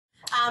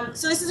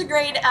So this is a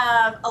grade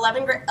of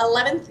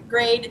 11th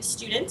grade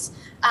students.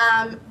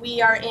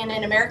 We are in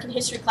an American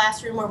history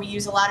classroom where we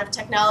use a lot of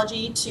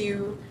technology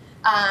to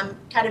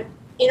kind of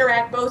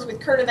interact both with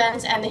current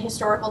events and the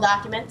historical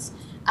documents.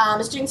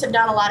 The students have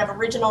done a lot of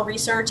original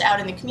research out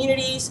in the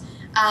communities.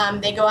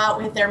 They go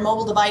out with their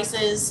mobile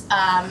devices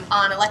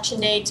on election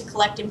day to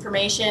collect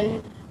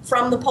information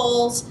from the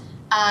polls.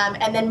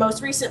 And then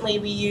most recently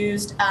we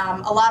used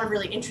a lot of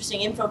really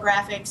interesting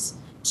infographics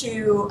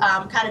to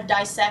kind of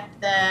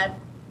dissect the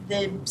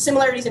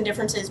similarities and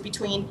differences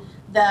between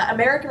the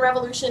American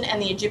Revolution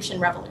and the Egyptian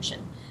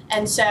Revolution.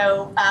 And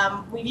so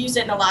we've used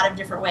it in a lot of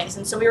different ways.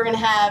 And so we were going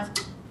to have,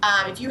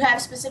 if you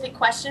have specific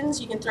questions,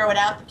 you can throw it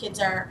out. The kids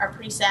are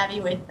pretty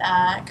savvy with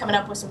coming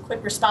up with some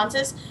quick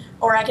responses.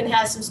 Or I can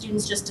have some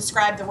students just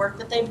describe the work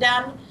that they've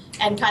done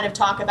and kind of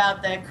talk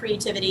about the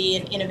creativity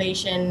and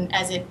innovation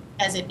as it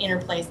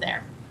interplays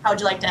there. How would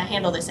you like to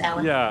handle this,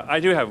 Alan? Yeah, I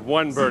do have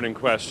one burning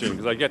question,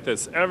 because I get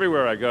this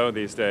everywhere I go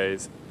these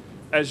days.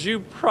 As you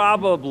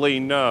probably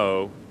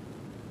know,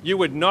 you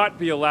would not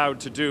be allowed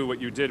to do what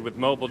you did with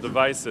mobile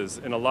devices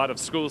in a lot of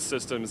school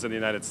systems in the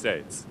United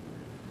States.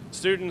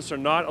 Students are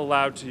not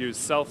allowed to use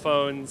cell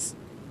phones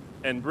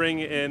and bring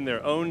in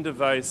their own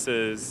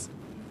devices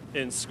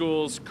in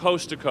schools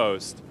coast to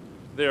coast.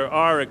 There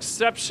are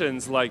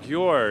exceptions like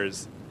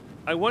yours.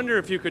 I wonder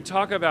if you could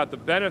talk about the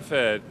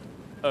benefit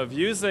of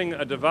using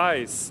a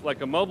device, like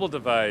a mobile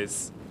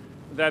device,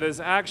 that is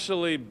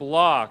actually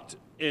blocked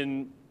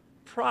in,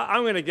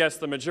 I'm going to guess,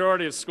 the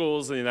majority of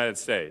schools in the United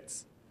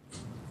States.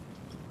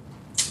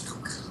 So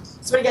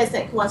what do you guys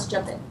think? Who wants to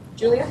jump in?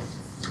 Julia?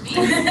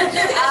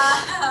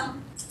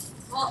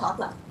 Well, Talk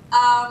loud.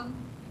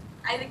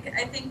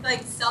 I think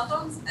like cell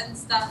phones and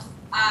stuff,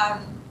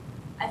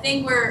 I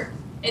think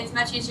it's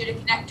much easier to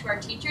connect to our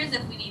teachers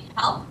if we need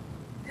help.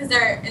 Because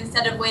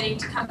instead of waiting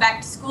to come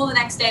back to school the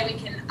next day,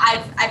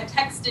 I've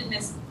texted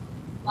Miss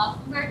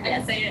Laufenberg. I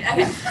can say it.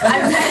 Okay.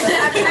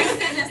 I've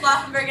texted Miss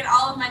Laufenberg and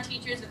all of my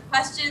teachers with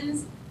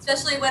questions,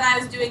 especially when I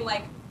was doing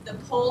like the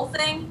poll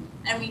thing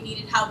and we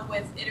needed help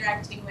with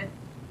interacting with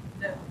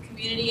the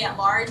community at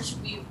large.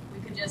 We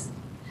could just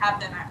have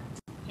them at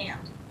hand.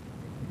 Yeah.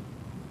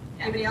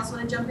 Anybody else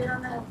want to jump in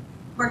on that?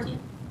 Marky?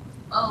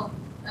 Oh,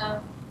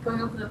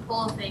 going over the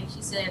poll thing,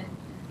 she said,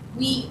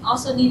 we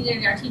also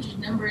needed our teachers'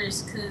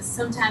 numbers because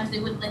sometimes they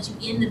wouldn't let you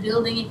in the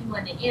building if you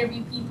wanted to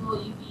interview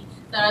people. You'd be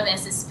thought of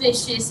as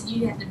suspicious, and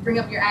you'd have to bring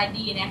up your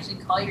ID and actually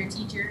call your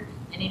teacher,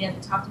 and they'd have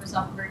to talk to Ms.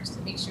 Offenberg just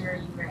to make sure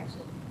you were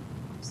actually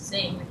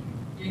saying what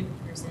you're doing,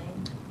 what you were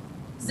saying.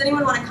 Does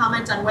anyone want to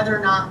comment on whether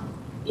or not,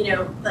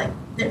 like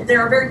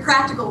there are very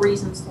practical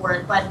reasons for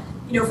it, but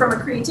from a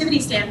creativity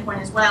standpoint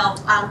as well,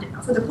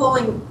 for the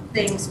polling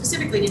thing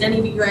specifically, did any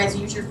of you guys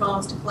use your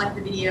phones to collect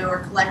the video or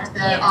collect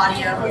the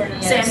audio?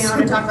 Yes. Sammy, you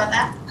want to talk about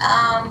that?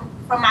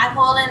 For my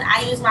polling,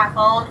 I use my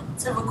phone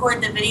to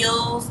record the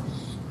videos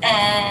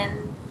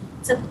and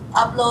to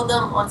upload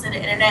them onto the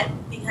internet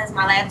because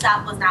my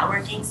laptop was not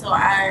working. So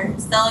our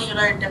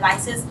cellular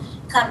devices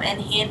come in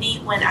handy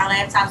when our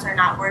laptops are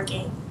not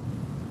working.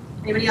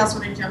 Anybody else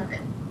want to jump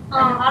in?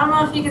 I don't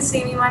know if you can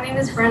see me. My name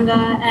is Brenda,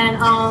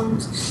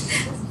 and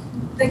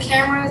the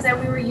cameras that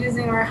we were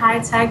using were high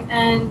tech,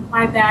 and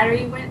my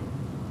battery went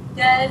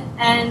dead,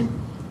 and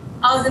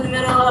I was in the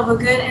middle of a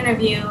good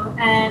interview,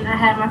 and I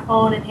had my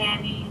phone in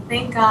handy.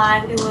 Thank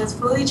God it was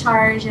fully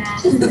charged, and I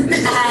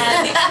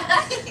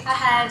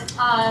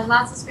had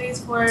lots of space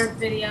for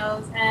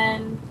videos,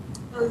 and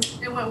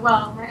it went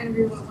well. My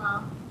interview went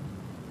well.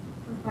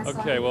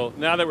 Okay, well,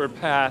 now that we're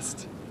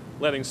past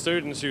letting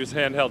students use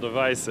handheld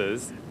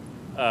devices,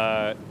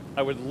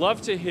 I would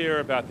love to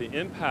hear about the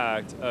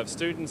impact of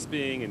students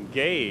being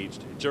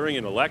engaged during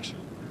an election.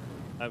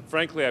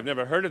 Frankly, I've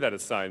never heard of that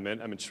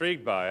assignment. I'm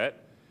intrigued by it.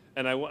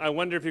 And I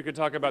wonder if you could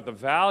talk about the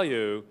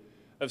value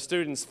of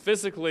students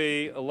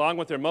physically, along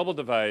with their mobile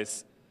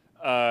device,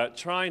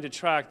 trying to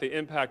track the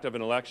impact of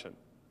an election.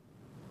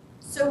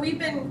 So we've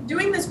been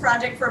doing this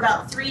project for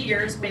about 3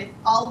 years with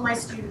all of my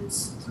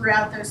students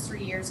throughout those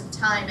 3 years of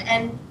time.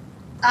 And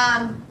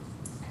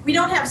we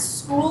don't have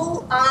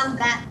school on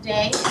that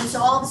day, and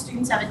so all the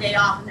students have a day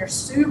off, and they're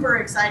super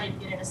excited to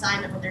get an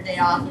assignment with their day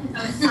off.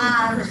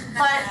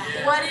 But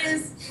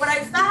what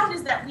I've found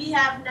is that we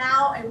have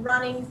now a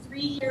running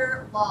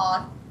 3-year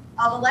log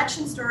of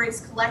election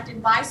stories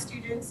collected by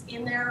students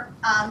in their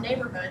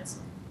neighborhoods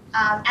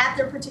at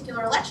their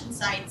particular election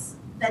sites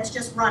that's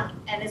just running.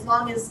 And as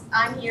long as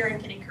I'm here and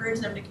can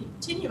encourage them to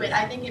continue it,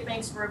 I think it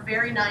makes for a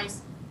very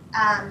nice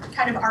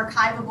kind of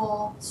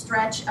archivable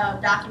stretch of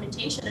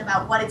documentation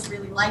about what it's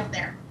really like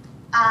there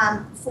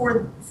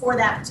for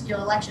that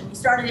particular election. We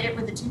started it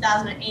with the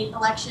 2008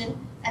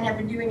 election and have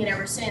been doing it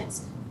ever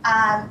since.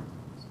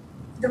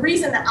 The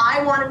reason that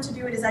I want them to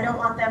do it is I don't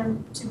want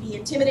them to be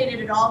intimidated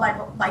at all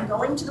by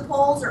going to the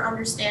polls or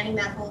understanding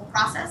that whole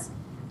process.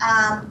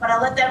 But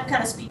I'll let them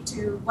kind of speak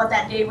to what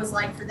that day was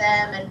like for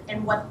them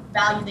and what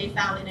value they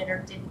found in it or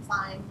didn't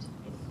find.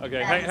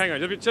 Okay, hang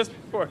on, just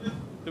before,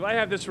 do I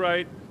have this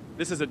right?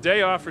 This is a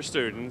day off for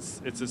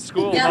students, it's a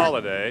school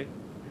holiday,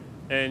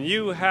 and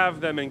you have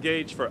them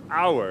engaged for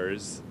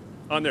hours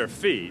on their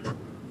feet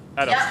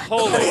at a Yep.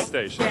 polling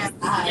station,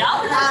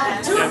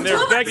 and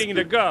they're begging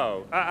to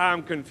go.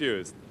 I'm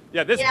confused.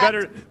 Yeah, this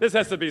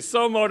has to be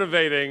so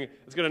motivating.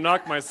 It's going to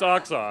knock my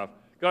socks off.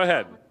 Go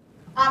ahead.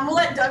 We'll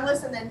let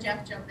Douglas and then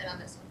Jeff jump in on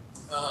this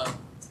one.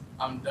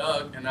 I'm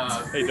Doug, and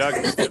Hey, Doug.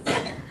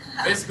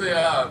 basically,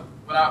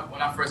 when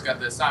I first got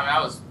the assignment,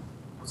 I was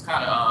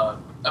kind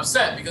of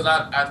upset because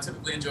I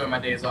typically enjoy my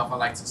days off. I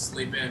like to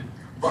sleep in.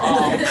 But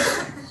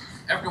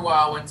after a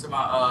while, I went to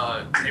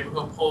my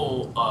neighborhood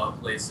poll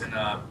place and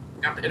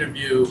got the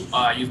interview.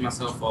 I used my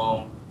cell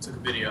phone, took a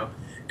video,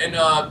 and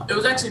it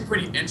was actually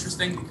pretty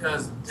interesting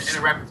because to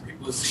interact with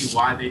people to see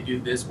why they do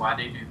this, why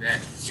they do that.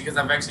 Because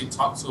I've actually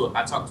talked to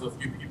a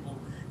few people,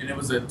 and it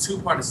was a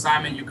 2-part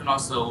assignment. You can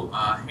also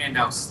hand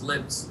out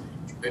slips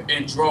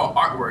and draw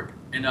artwork.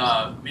 And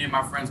me and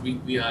my friends, we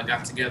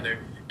got together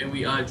and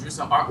we drew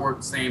some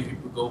artwork saying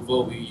people go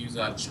vote. We used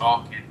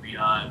chalk and we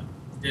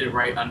did it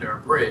right under a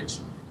bridge.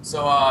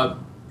 So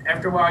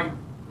after a while,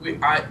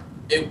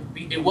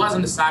 it was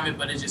an assignment,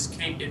 but it just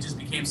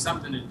became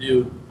something to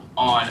do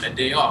on a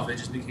day off. It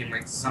just became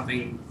like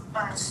something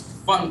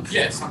fun,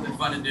 something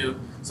fun to do.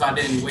 So I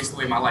didn't waste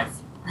away my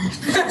life.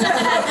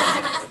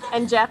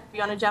 And Jeff, you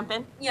want to jump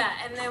in? Yeah,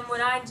 and then what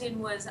I did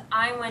was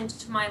I went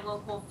to my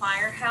local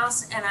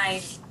firehouse and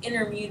I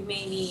interviewed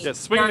maybe... Yeah,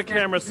 swing the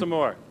camera some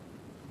more.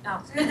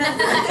 Oh.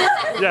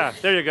 Yeah,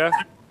 there you go.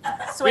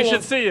 We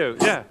should see you,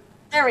 yeah.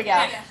 There we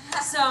go.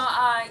 So,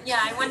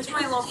 yeah, I went to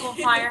my local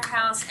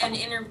firehouse and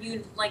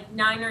interviewed like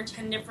 9 or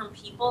 10 different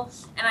people,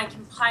 and I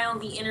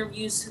compiled the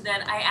interviews so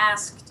that I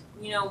asked,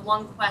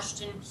 one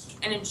question,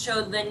 and it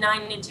showed the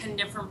 9 to 10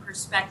 different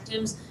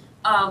perspectives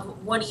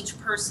of what each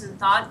person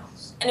thought.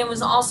 And it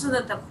was also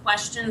that the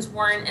questions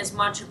weren't as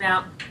much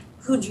about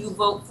who do you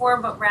vote for,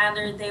 but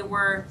rather they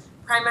were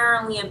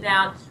primarily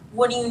about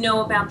what do you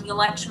know about the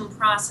election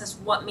process,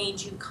 what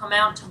made you come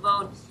out to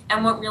vote,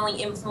 and what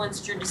really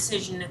influenced your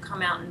decision to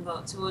come out and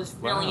vote. So it was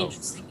really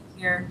interesting to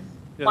hear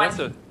why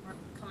people were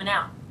coming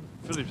out.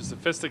 Really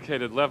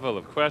sophisticated level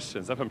of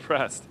questions. I'm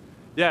impressed.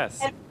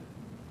 Yes. And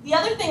the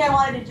other thing I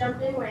wanted to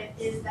jump in with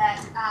is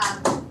that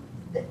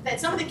that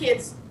some of the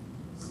kids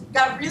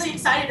got really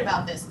excited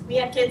about this. We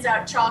had kids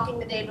out chalking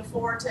the day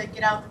before to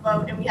get out the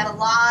vote, and we had a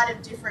lot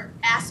of different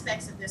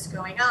aspects of this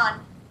going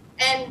on.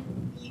 And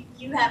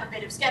you have a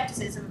bit of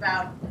skepticism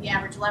about the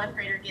average 11th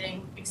grader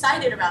getting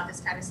excited about this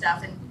kind of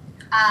stuff. And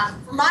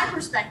from my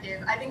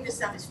perspective, I think this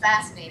stuff is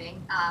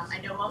fascinating. I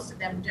know most of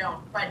them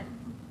don't, but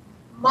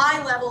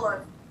my level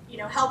of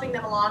helping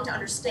them along to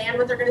understand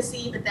what they're going to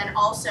see, but then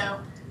also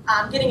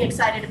getting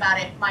excited about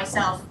it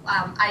myself,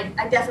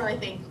 I definitely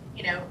think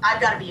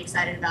I've got to be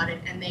excited about it,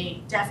 and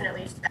they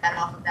definitely fed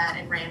off of that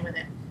and ran with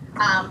it.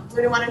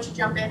 Luna, why don't you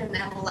jump in, and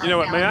then we'll let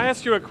what? May I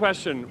ask you a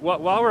question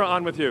while we're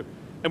on with you?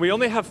 And we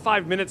only have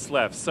 5 minutes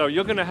left, so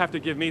you're going to have to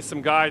give me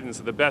some guidance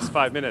of the best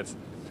 5 minutes.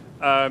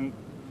 My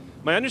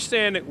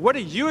understanding, what are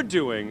you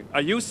doing?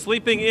 Are you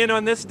sleeping in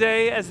on this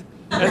day as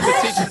the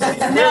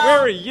teacher? No. Where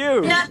are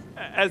you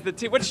as the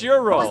teacher? What's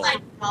your role? I was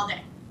like all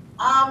day.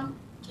 I'll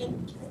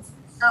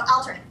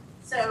turn it.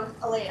 So,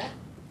 Alea.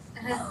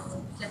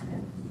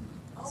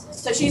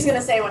 So she's going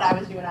to say what I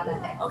was doing on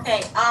that day.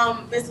 Okay,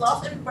 Ms.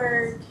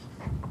 Laufenberg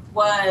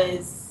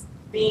was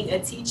being a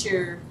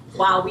teacher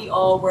while we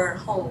all were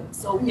home.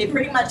 So it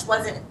pretty much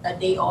wasn't a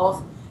day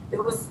off.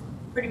 It was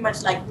pretty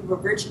much like we were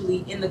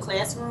virtually in the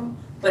classroom,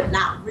 but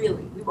not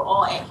really. We were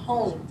all at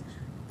home.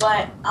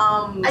 But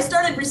I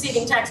started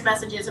receiving text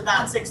messages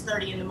about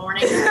 6:30 in the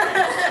morning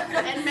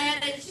and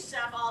managed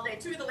stuff all day.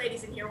 2 of the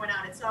ladies in here went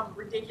out at some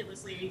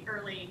ridiculously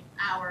early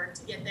hour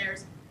to get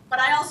theirs. But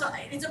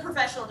it's a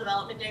professional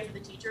development day for the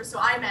teachers, so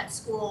I'm at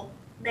school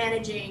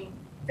managing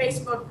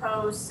Facebook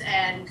posts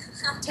and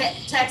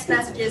text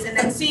messages, and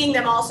then seeing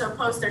them also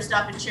post their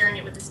stuff and sharing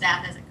it with the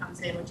staff as it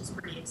comes in, which is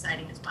pretty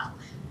exciting as well.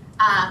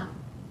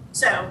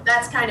 So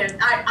that's kind of,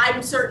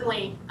 I'm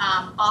certainly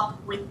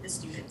up with the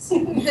students,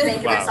 making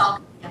this all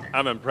come together.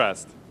 I'm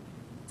impressed.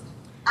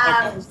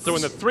 So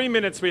in the 3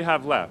 minutes we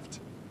have left,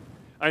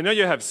 I know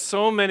you have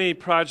so many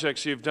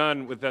projects you've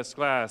done with this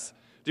class.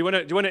 Do you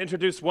want to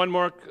introduce one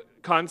more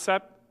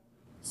concept?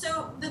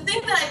 So the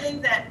thing that I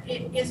think that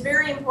it is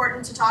very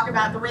important to talk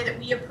about, the way that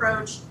we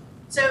approach,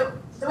 so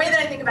the way that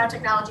I think about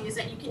technology is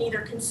that you can either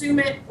consume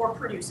it or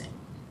produce it.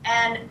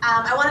 And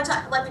I want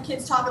to let the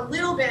kids talk a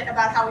little bit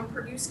about how we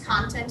produce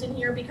content in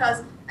here,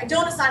 because I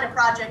don't assign a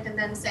project and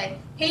then say,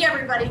 hey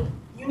everybody,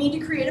 you need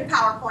to create a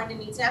PowerPoint, it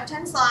needs to have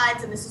 10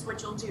 slides, and this is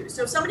what you'll do.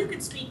 So if somebody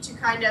could speak to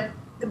kind of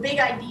the big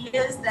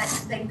ideas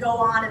that go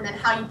on, and then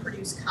how you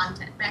produce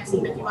content.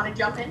 Maxime, if you want to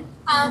jump in.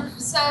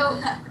 So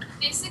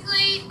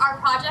basically, our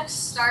projects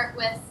start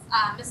with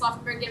Ms.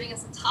 Laufenberg giving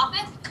us a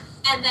topic,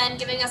 and then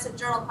giving us a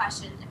journal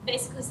question,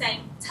 basically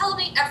saying, tell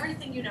me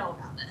everything you know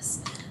about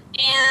this.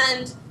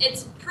 And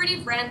it's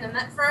pretty random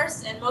at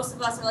first, and most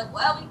of us are like,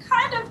 well, we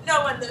kind of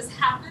know when this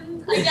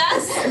happened, I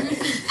guess.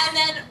 And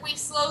then we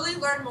slowly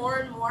learn more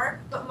and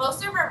more, but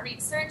most of our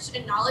research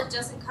and knowledge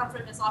doesn't come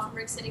from Ms.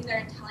 Laufenberg sitting there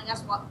and telling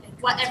us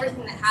what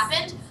everything that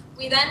happened.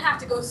 we then have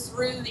to go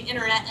through the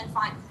internet and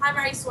find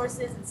primary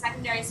sources and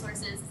secondary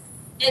sources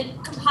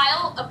and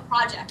compile a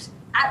project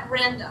at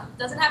random.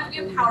 Doesn't have to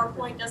be a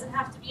PowerPoint, doesn't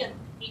have to be a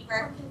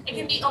paper. It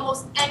can be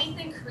almost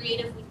anything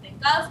creative we think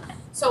of.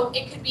 So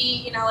it could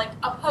be, you know, like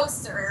a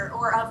poster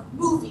or a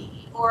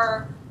movie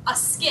or a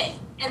skit.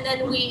 And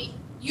then we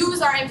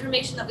use our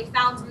information that we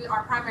found through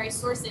our primary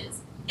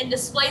sources and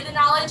display the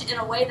knowledge in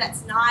a way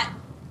that's not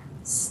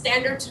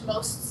standard to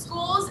most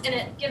schools. And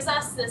it gives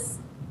us this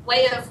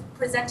way of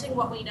presenting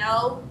what we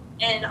know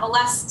in a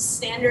less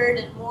standard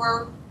and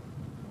more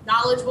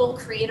knowledgeable,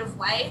 creative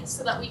way,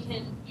 so that we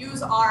can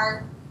use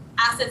our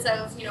assets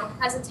of, you know,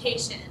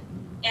 presentation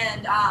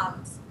and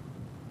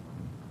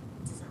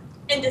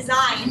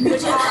design,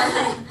 which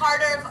are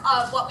part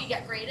of what we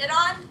get graded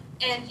on,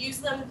 and use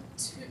them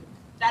to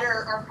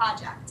better our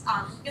project.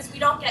 Because we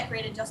don't get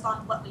graded just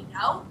on what we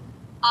know.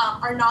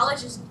 Our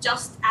knowledge is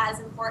just as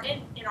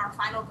important in our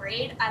final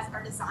grade as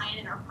our design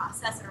and our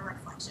process and our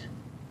reflection.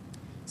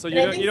 So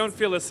you don't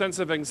feel a sense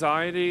of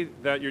anxiety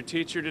that your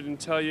teacher didn't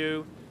tell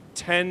you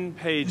 10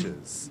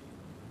 pages?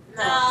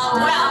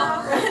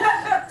 No.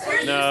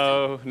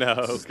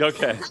 No,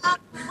 okay.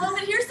 Well,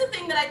 but here's the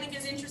thing that I think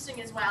is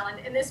interesting as well,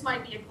 and this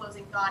might be a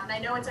closing thought, and I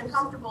know it's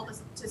uncomfortable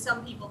to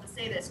some people to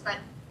say this, but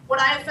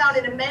what I have found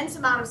an immense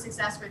amount of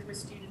success with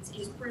students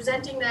is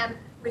presenting them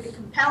with a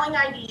compelling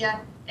idea,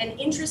 an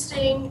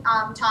interesting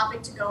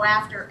topic to go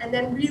after, and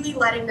then really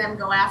letting them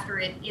go after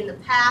it in the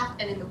path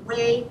and in the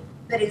way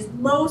that is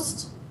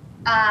most,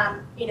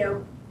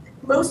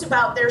 most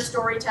about their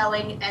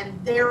storytelling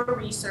and their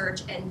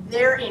research and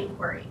their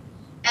inquiry.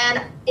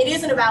 And it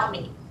isn't about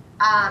me.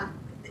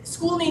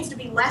 School needs to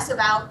be less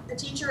about the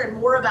teacher and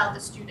more about the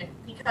student,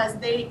 because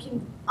they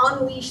can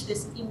unleash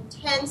this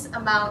intense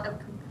amount of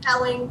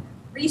compelling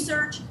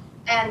research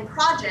and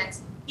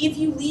projects if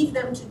you leave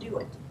them to do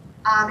it.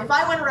 If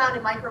I went around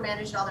and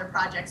micromanaged all their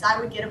projects, I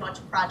would get a bunch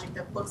of projects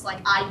that looks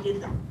like I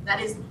did them. That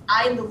is,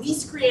 I am the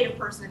least creative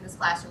person in this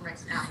classroom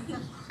right now.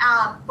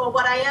 But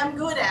what I am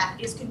good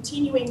at is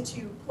continuing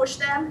to push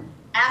them,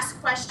 ask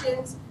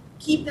questions,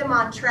 keep them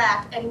on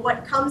track, and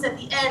what comes at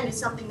the end is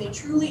something they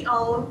truly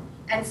own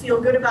and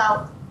feel good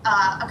about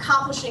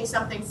accomplishing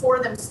something for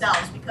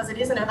themselves, because it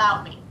isn't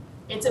about me.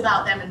 It's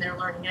about them and their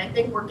learning. And I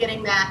think we're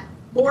getting that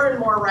more and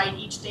more right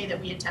each day that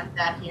we attempt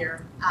that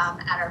here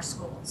at our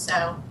school.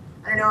 So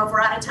I don't know if we're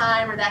out of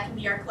time or that can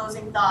be our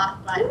closing thought,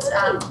 but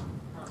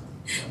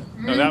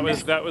No,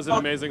 that was an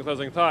amazing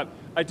closing thought.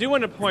 I do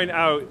want to point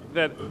out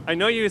that I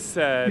know you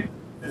said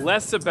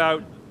less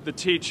about the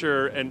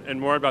teacher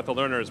and more about the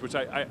learners, which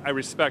I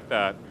respect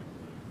that.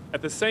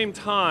 At the same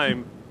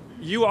time,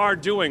 you are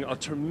doing a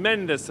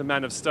tremendous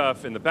amount of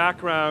stuff in the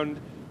background.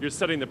 You're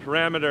setting the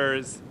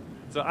parameters.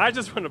 So I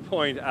just want to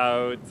point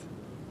out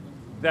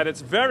that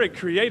it's very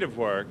creative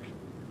work,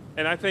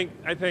 and I think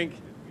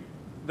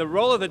the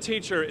role of the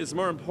teacher is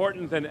more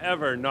important than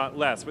ever, not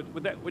less.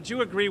 Would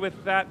you agree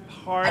with that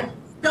part? I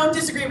don't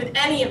disagree with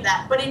any of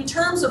that, but in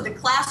terms of the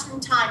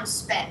classroom time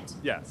spent,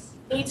 yes,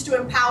 it needs to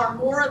empower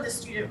more of the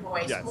student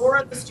voice, yes, more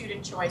of the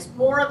student choice,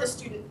 more of the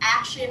student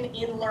action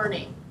in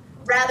learning,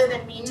 rather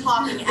than me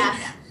talking at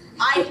them.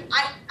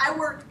 I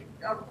work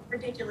a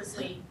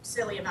ridiculously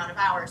silly amount of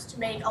hours to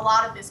make a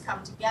lot of this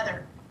come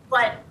together,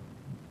 but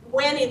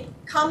when it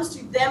comes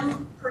to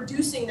them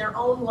producing their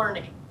own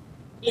learning,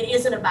 it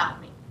isn't about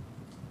me.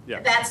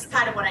 Yes. That's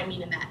kind of what I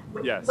mean in that.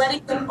 Yes.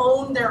 Letting them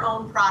own their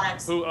own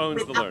products. Who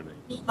owns the learning?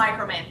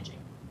 Micromanaging.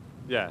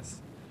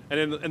 Yes. And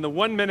in the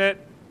 1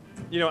 minute,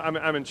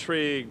 I'm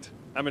intrigued.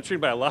 I'm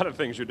intrigued by a lot of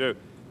things you do,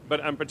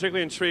 but I'm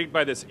particularly intrigued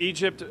by this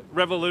Egypt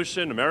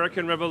revolution,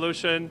 American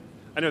revolution.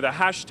 I know the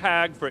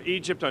hashtag for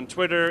Egypt on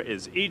Twitter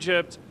is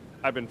Egypt.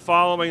 I've been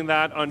following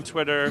that on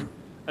Twitter,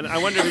 and I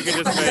wonder if you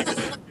could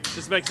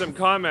just make some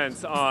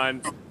comments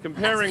on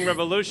comparing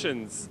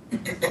revolutions,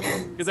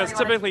 because that's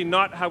typically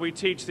not how we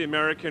teach the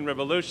American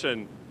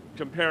Revolution,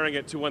 comparing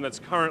it to one that's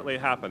currently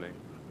happening.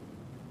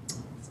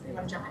 You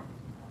want to jump in?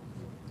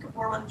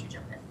 Or why don't you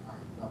jump in?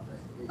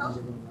 Oh.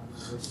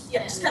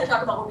 Yeah, just kind of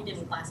talk about what we did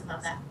in class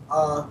about that.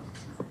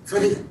 For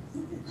the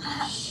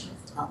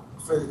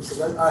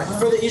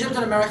Egypt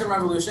and American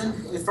Revolution,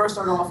 it first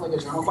started off like a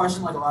general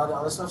question, like a lot of the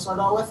other stuff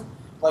started out with.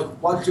 Like,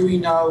 what do we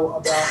know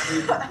about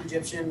the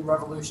Egyptian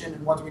Revolution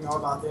and what do we know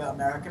about the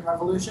American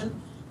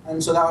Revolution?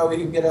 And so that way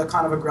we can get a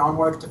kind of a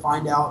groundwork to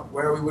find out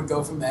where we would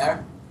go from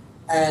there.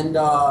 And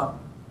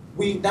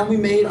we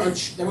made a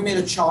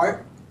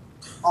chart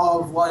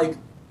of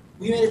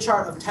we made a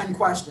chart of 10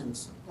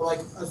 questions, like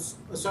a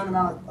certain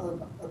amount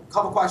of a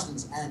couple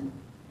questions, and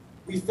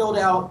we filled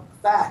out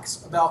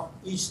facts about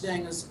each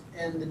thing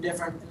in the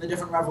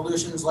different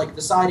revolutions, like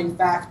deciding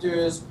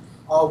factors,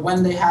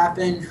 when they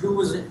happened, who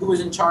was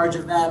in charge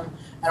of them,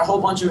 and a whole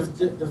bunch of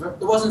there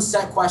wasn't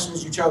set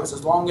questions you chose.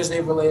 As long as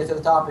they related to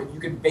the topic, you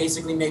could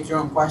basically make your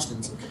own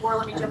questions. Or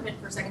let me jump in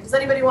for a second. Does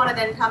anybody want to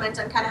then comment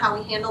on kind of how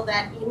we handled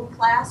that in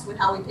class with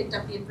how we picked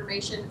up the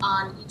information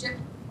on Egypt?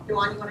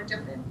 Duan, you want to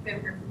jump in? We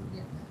haven't heard from you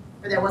yet.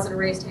 Or there wasn't a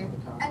raised hand?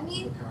 I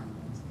mean,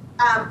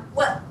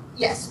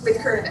 yes,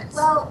 with current events.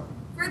 well,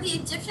 for the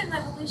Egyptian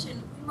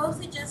revolution, we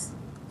Mostly just,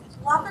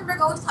 Laufenberg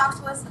always talks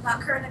to us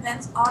about current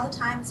events all the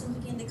time as soon as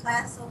we get into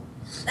class. So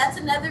that's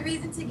another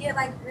reason to get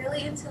like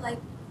really into like,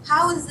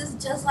 how is this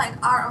just like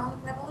our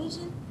own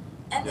revolution?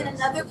 And then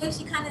another way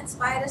she kind of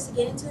inspired us to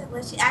get into it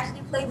was she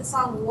actually played the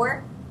song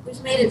War, which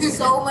made it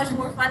so much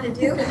more fun to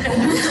do.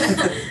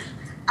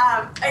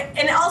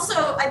 And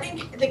also, I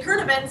think the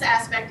current events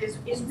aspect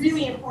is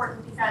really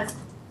important because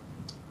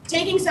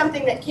taking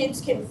something that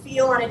kids can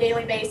feel on a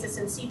daily basis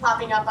and see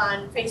popping up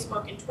on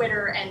Facebook and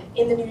Twitter and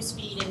in the news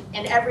feed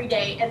and every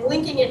day, and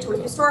linking it to a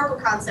historical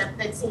concept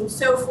that seems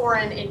so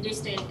foreign and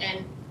distant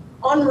and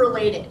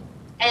unrelated,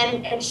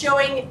 and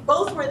showing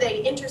both where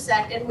they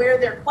intersect and where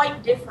they're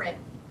quite different,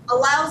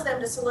 allows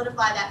them to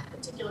solidify that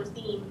particular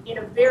theme in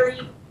a very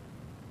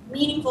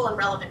meaningful and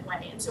relevant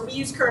way. And so we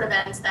use current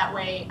events that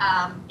way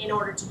in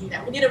order to do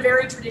that. We did a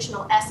very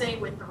traditional essay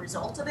with the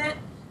result of it.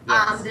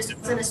 This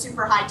wasn't a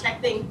super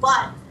high-tech thing,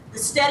 but the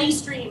steady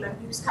stream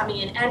of news coming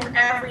in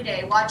every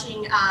day,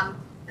 watching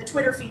the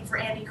Twitter feed for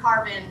Andy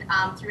Carvin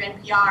through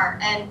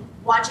NPR, and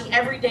watching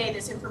every day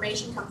this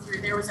information come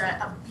through. There was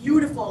a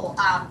beautiful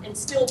and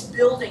still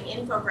building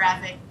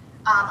infographic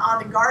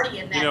on The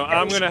Guardian. That,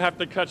 I'm going to have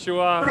to cut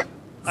you off.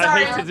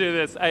 I hate to do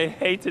this. I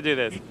hate to do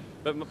this.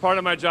 But part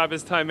of my job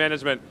is time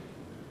management.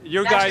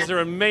 You guys are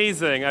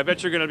amazing. I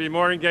bet you're going to be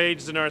more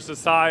engaged in our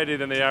society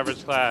than the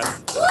average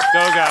class. Go,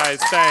 guys.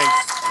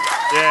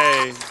 Thanks.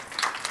 Yay.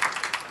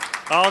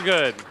 All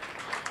good.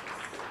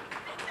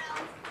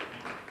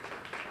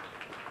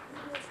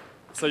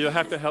 So you'll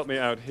have to help me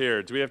out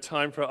here. Do we have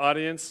time for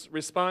audience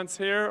response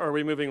here, or are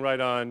we moving right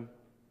on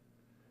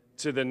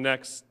to the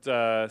next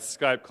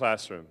Skype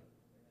classroom?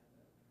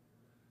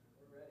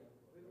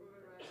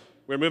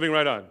 We're moving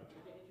right on.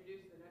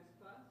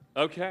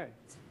 Okay,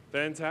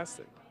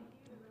 fantastic.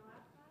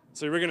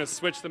 So we're going to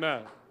switch them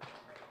out.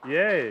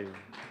 Yay.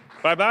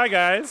 Bye-bye,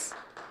 guys.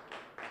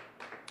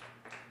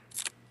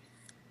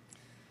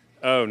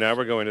 Oh, now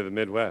we're going to the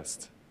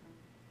Midwest.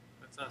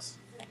 That's us.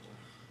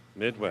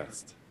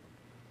 Midwest.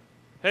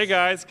 Hey,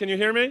 guys, can you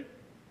hear me?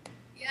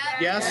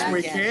 Yes,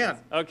 we can.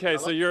 Okay,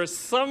 so you're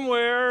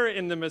somewhere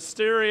in the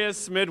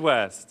mysterious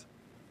Midwest.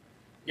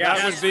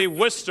 Yes. That would be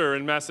Worcester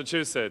in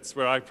Massachusetts,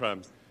 where I'm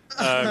from.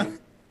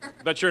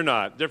 But you're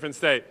not, different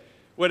state.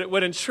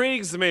 What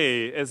intrigues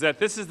me is that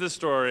this is the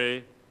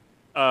story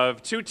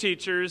of two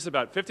teachers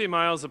about 50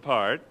 miles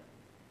apart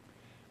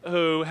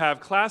who have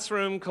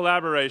classroom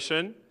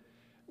collaboration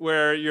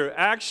where you're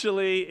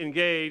actually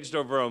engaged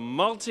over a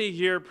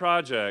multi-year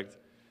project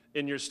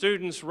in your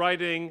students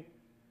writing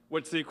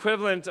what's the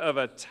equivalent of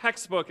a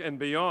textbook and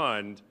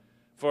beyond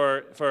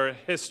for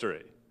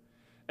history.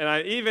 And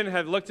I even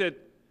have looked at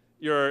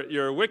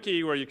your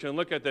wiki where you can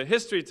look at the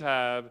history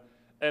tab,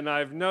 and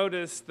I've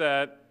noticed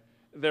that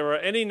there are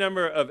any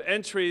number of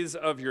entries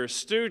of your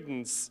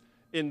students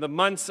in the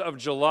months of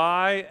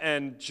July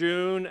and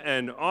June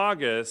and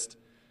August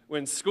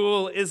when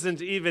school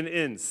isn't even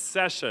in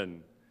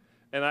session.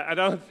 And I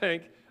don't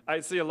think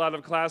I see a lot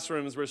of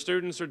classrooms where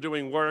students are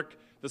doing work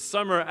the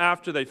summer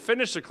after they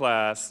finish a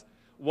class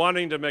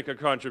wanting to make a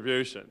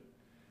contribution.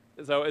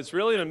 So it's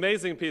really an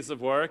amazing piece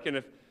of work,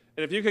 and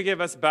if you could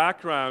give us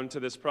background to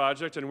this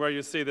project and where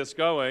you see this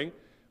going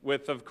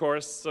with, of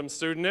course, some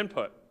student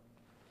input.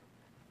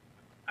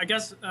 I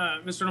guess,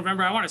 Mr.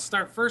 November, I want to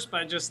start first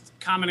by just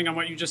commenting on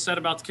what you just said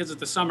about the kids at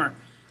the summer.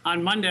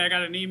 On Monday, I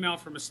got an email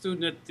from a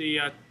student at the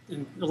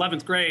in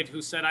 11th grade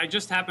who said, I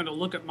just happened to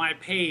look at my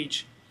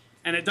page,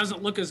 and it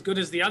doesn't look as good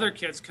as the other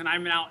kids. Can I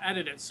now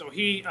edit it? So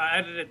he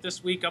edited it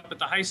this week up at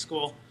the high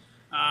school.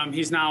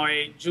 He's now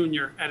a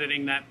junior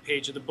editing that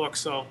page of the book.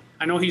 So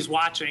I know he's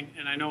watching,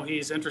 and I know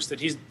he's interested.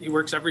 He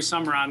works every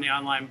summer on the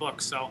online book.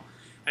 So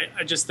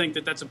I just think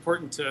that that's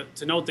important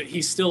to note that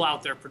he's still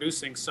out there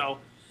producing. So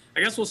I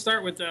guess we'll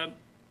start with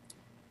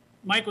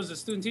Mike was a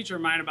student teacher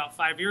of mine about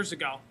 5 years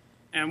ago,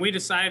 and we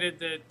decided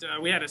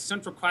that we had a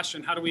central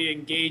question: how do we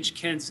engage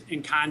kids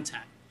in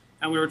content?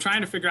 And we were trying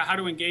to figure out how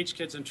to engage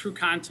kids in true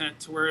content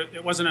to where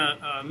it wasn't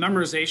a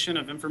memorization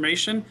of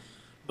information,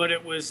 but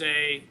it was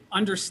a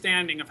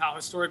understanding of how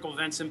historical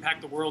events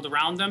impact the world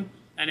around them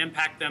and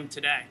impact them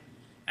today.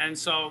 And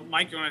so,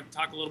 Mike, you want to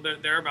talk a little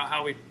bit there about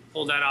how we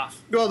pulled that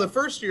off? Well, the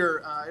first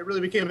year, it really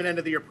became an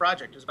end-of-the-year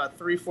project. There's about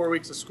 3-4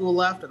 weeks of school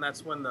left, and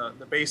that's when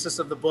the basis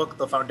of the book,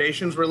 the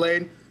foundations were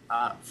laid.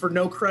 For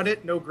no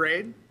credit, no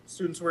grade.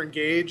 Students were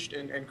engaged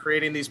in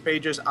creating these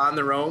pages on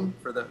their own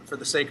for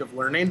the sake of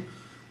learning.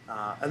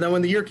 And then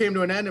when the year came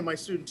to an end and my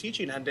student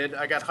teaching ended,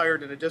 I got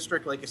hired in a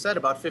district, like you said,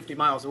 about 50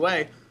 miles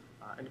away.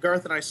 And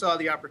Garth and I saw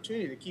the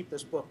opportunity to keep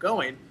this book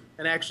going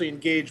and actually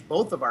engage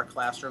both of our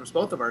classrooms,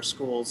 both of our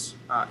schools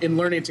in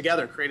learning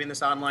together, creating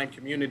this online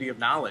community of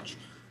knowledge.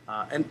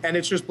 And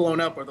it's just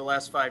blown up over the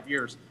last 5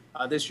 years.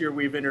 This year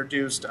we've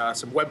introduced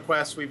some web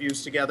quests we've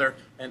used together,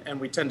 and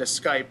we tend to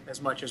Skype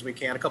as much as we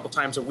can, a couple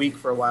times a week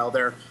for a while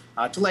there,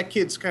 to let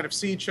kids kind of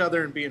see each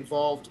other and be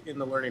involved in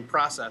the learning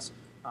process.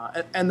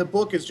 And the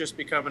book has just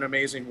become an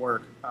amazing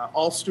work.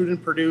 All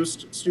student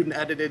produced, student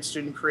edited,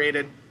 student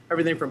created,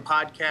 everything from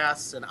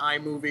podcasts and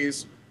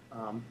iMovies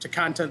to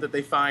content that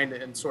they find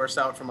and source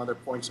out from other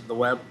points of the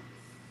web.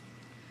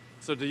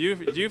 So do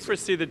you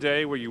foresee the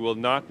day where you will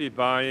not be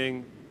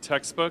buying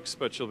textbooks,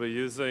 but you'll be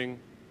using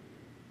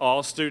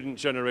all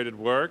student-generated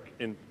work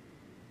in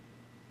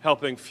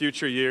helping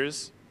future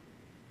years?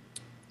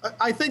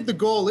 I think the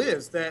goal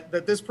is that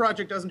this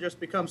project doesn't just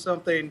become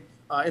something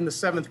in the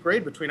 7th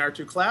grade between our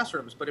two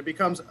classrooms, but it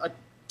becomes a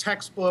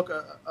textbook,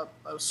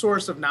 a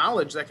source of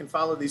knowledge that can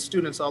follow these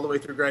students all the way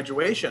through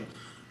graduation.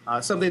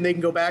 Something they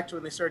can go back to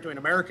when they start doing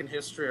American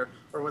history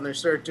or when they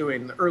start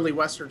doing early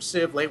Western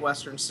Civ, late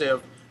Western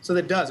Civ. So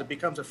it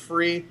becomes a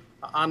free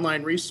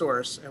online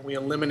resource, and we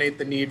eliminate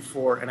the need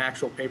for an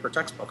actual paper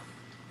textbook.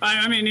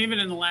 I mean, even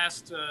in the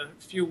last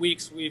few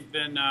weeks, we've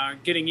been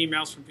getting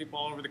emails from people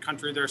all over the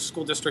country. There are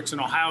school districts in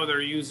Ohio that are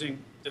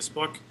using this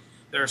book.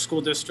 There are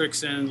school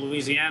districts in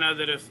Louisiana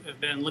that have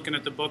been looking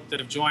at the book, that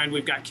have joined.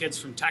 We've got kids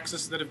from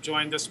Texas that have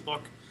joined this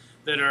book,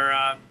 that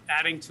are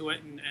adding to it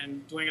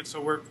and doing it.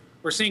 So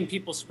we're seeing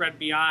people spread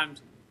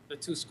beyond the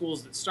 2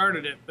 schools that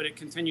started it, but it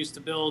continues to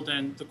build,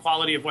 and the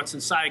quality of what's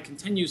inside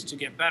continues to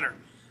get better.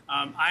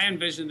 I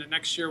envision that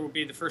next year will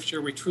be the first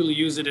year we truly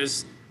use it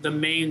as the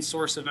main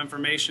source of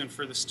information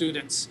for the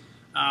students.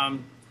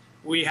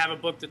 We have a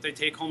book that they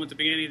take home at the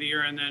beginning of the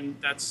year, and then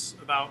that's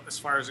about as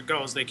far as it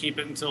goes. They keep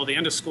it until the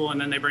end of school, and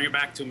then they bring it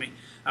back to me.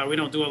 We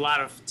don't do a lot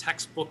of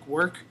textbook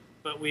work,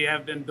 but we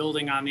have been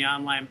building on the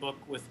online book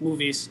with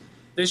movies.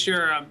 This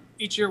year,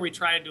 each year we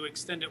tried to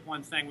extend it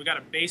one thing. We got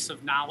a base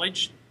of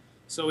knowledge,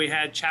 so we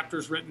had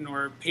chapters written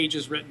or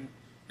pages written.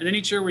 And then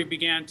each year we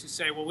began to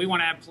say, well, we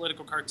want to add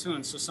political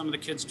cartoons. So some of the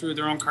kids drew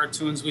their own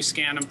cartoons. We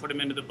scanned them, put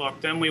them into the book.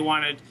 Then we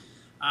wanted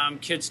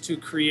kids to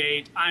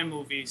create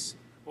iMovies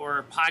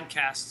or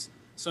podcasts.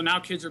 So now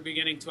kids are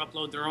beginning to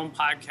upload their own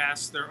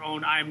podcasts, their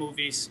own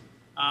iMovies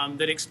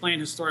that explain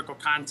historical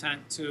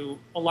content to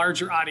a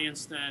larger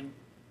audience than,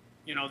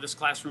 this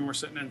classroom we're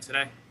sitting in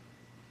today.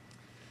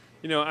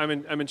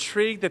 I'm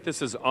intrigued that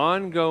this is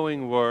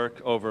ongoing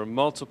work over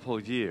multiple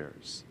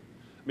years.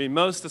 I mean,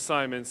 most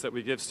assignments that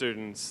we give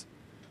students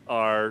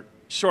are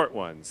short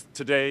ones.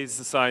 Today's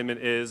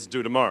assignment is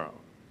due tomorrow.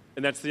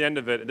 And that's the end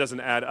of it. It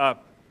doesn't add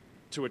up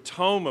to a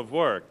tome of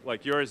work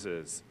like yours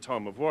is,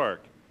 tome of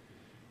work.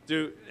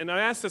 And I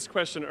asked this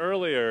question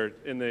earlier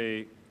in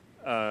the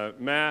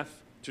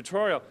math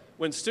tutorial.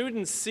 When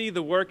students see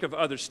the work of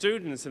other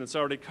students and it's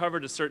already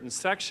covered a certain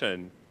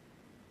section,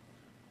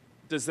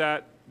 does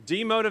that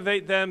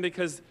demotivate them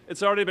because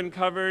it's already been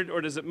covered,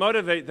 or does it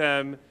motivate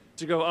them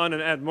to go on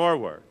and add more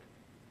work?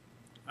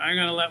 I'm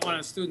going to let one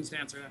of the students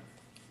answer that.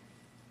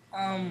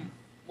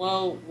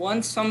 Well,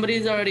 once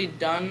somebody's already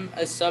done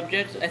a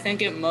subject, I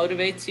think it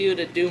motivates you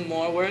to do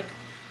more work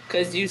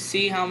because you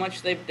see how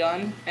much they've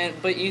done,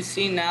 but you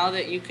see now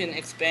that you can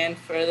expand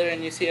further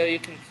and you see how you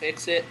can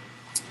fix it.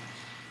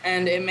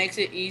 And it makes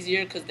it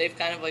easier because they've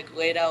kind of like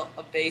laid out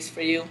a base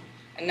for you.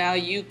 And now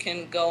you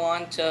can go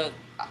on to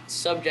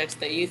subjects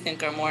that you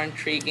think are more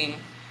intriguing,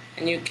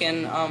 and you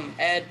can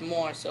add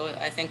more. So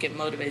I think it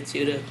motivates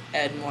you to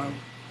add more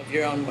of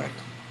your own work.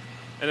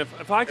 And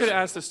if I could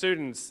ask the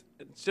students,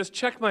 just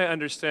check my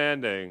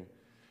understanding.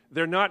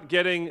 They're not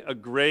getting a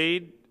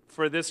grade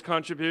for this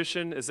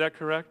contribution, is that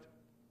correct?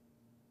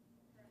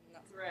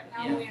 Correct.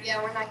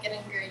 Yeah, we're not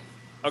getting grades.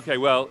 Okay,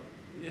 well,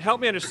 help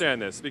me understand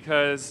this,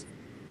 because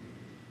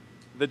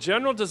the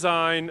general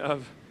design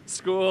of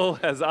school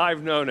as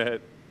I've known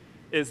it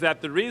is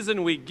that the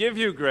reason we give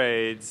you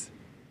grades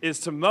is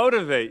to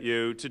motivate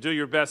you to do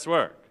your best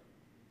work.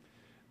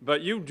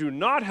 But you do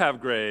not have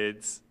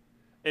grades.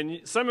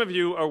 And some of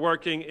you are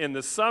working in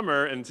the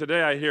summer, and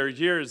today I hear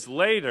years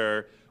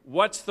later.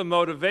 What's the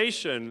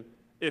motivation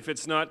if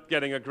it's not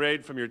getting a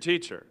grade from your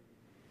teacher?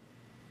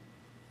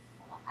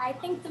 I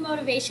think the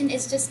motivation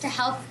is just to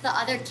help the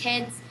other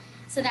kids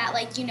so that,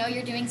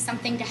 you're doing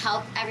something to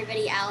help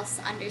everybody else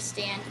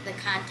understand the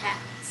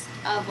context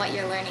of what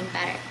you're learning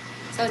better.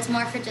 So it's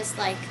more for just,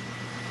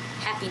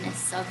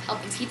 happiness of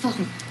helping people.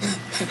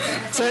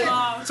 It's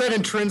that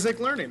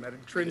intrinsic learning, that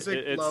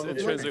intrinsic love of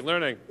intrinsic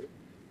learning.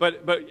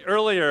 But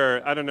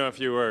earlier, I don't know if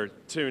you were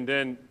tuned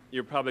in,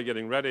 you're probably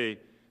getting ready,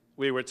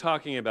 we were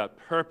talking about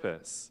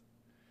purpose,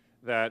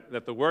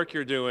 that the work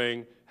you're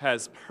doing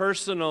has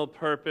personal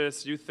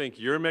purpose. You think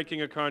you're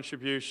making a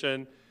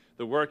contribution.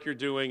 The work you're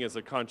doing is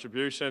a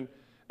contribution.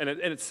 And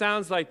it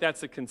sounds like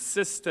that's a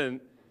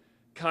consistent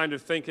kind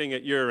of thinking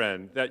at your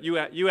end, that you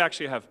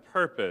actually have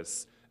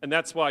purpose, and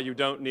that's why you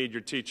don't need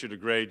your teacher to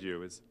grade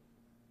you.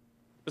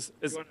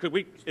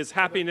 Is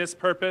happiness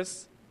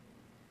purpose?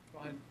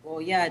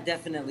 Well, yeah,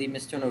 definitely,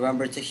 Mr.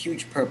 November. It's a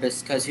huge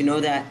purpose because you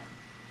know that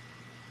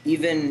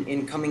even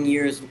in coming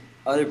years,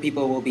 other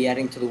people will be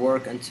adding to the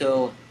work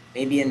until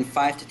maybe in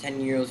 5 to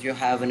 10 years, you'll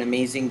have an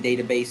amazing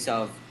database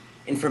of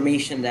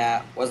information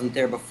that wasn't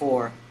there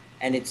before.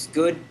 And it's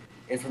good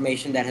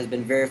information that has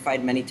been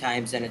verified many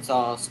times, and it's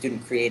all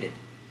student created.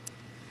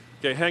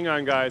 Okay, hang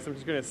on, guys. I'm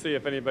just going to see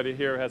if anybody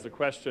here has a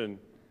question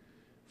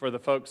for the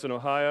folks in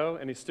Ohio.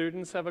 Any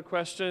students have a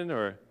question,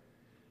 or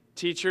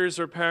teachers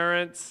or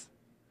parents?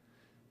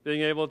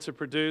 Being able to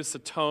produce a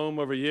tome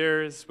over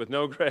years with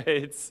no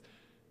grades.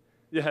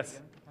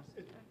 Yes?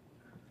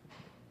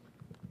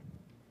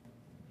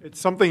 It's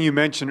something you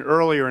mentioned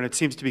earlier, and it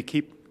seems to be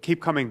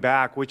keep coming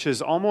back, which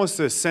is almost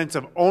a sense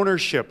of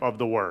ownership of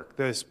the work,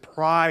 this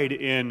pride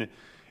in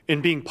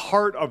being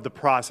part of the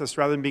process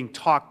rather than being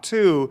talked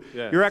to.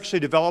 Yes. You're actually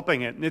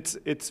developing it, and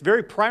it's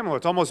very primal.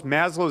 It's almost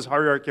Maslow's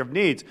hierarchy of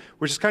needs,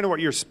 which is kind of what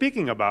you're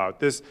speaking about,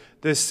 this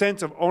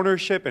sense of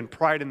ownership and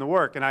pride in the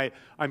work. And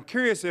I'm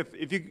curious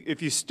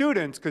if you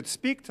students could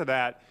speak to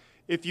that,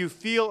 if you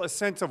feel a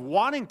sense of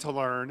wanting to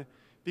learn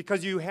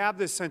because you have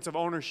this sense of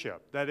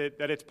ownership, that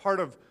it's part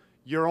of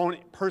your own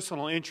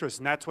personal interest,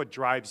 and that's what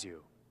drives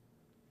you.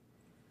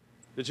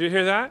 Did you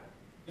hear that?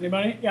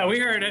 Anybody? Yeah, we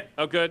heard it.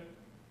 Oh, good.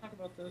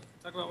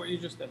 Talk about what you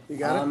just did. You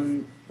got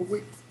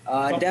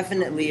it?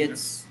 Definitely,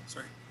 it's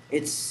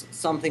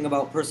something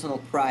about personal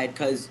pride,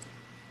 because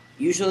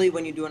usually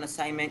when you do an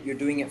assignment, you're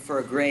doing it for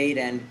a grade,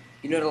 and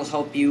you know it'll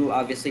help you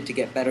obviously to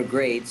get better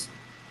grades.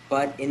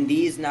 But in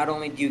these, not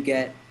only do you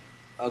get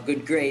a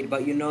good grade,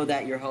 but you know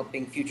that you're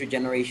helping future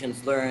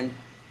generations learn.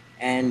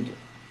 And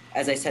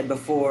as I said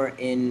before,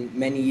 in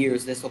many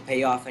years this will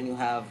pay off, and you'll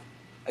have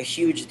a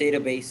huge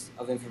database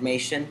of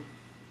information,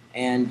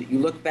 and you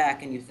look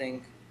back and you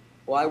think,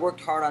 well, I worked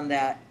hard on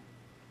that,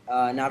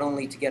 not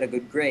only to get a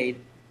good grade,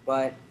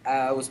 but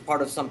I was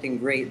part of something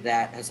great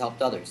that has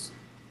helped others.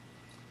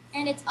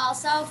 And it's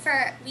also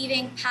for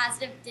leaving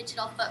positive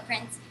digital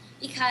footprints,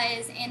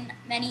 because in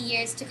many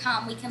years to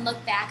come, we can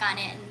look back on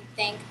it and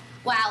think,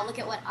 wow, look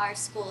at what our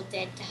school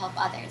did to help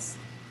others.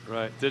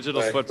 Right,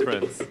 digital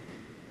footprints.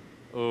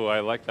 Oh, I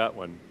like that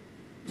one.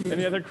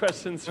 Any other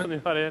questions from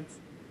the audience?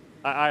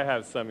 I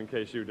have some in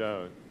case you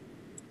don't.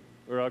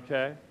 We're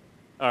okay?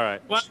 All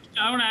right. Well,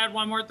 I want to add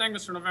one more thing,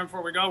 Mr. November,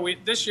 before we go.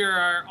 This year,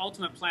 our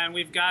ultimate plan,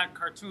 we've got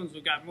cartoons,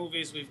 we've got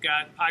movies, we've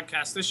got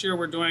podcasts. This year,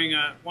 we're doing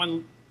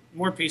one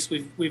more piece.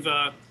 We've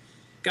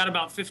got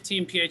about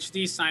 15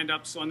 PhDs signed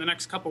up. So in the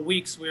next couple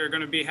weeks, we are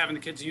going to be having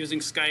the kids using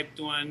Skype,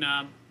 doing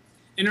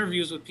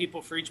interviews with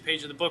people for each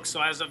page of the book.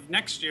 So as of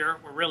next year,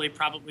 or really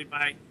probably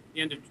by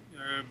the end of,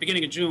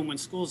 beginning of June when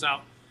school's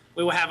out,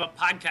 we will have a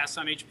podcast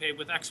on each page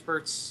with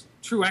experts,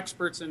 true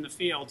experts in the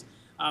field.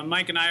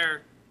 Mike and I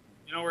are,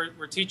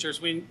 we're teachers.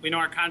 We know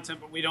our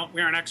content, but we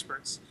aren't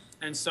experts.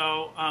 And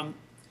so,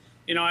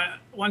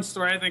 one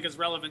story I think is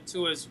relevant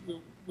too is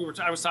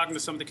I was talking to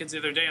some of the kids the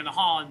other day in the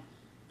hall, and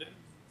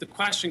the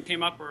question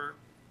came up where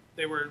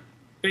they were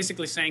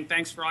basically saying,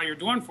 thanks for all you're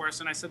doing for us.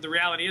 And I said, the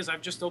reality is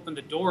I've just opened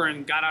the door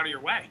and got out of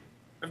your way.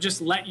 I've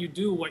just let you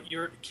do what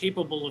you're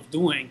capable of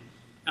doing,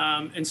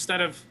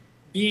 instead of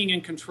being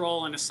in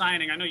control and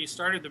assigning. I know you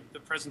started the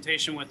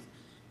presentation with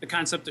the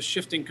concept of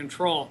shifting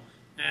control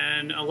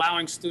and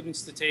allowing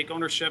students to take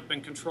ownership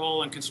and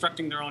control and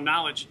constructing their own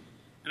knowledge.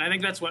 And I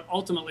think that's what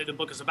ultimately the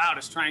book is about,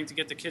 is trying to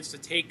get the kids to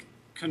take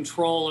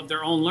control of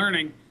their own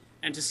learning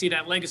and to see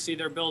that legacy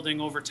they're building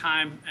over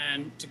time,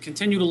 and to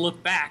continue to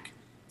look back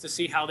to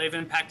see how they've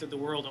impacted the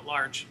world at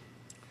large.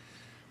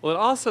 Well,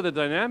 and also the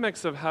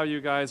dynamics of how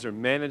you guys are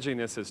managing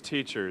this as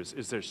teachers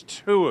is there's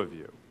two of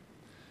you.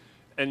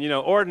 And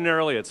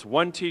ordinarily it's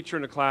one teacher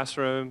in a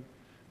classroom,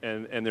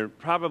 and there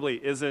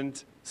probably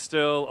isn't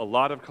still a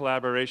lot of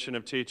collaboration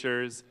of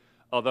teachers,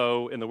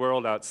 although in the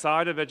world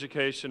outside of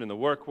education, in the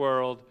work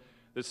world,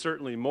 there's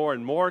certainly more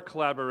and more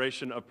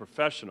collaboration of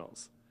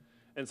professionals.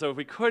 And so if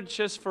we could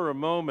just for a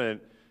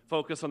moment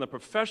focus on the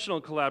professional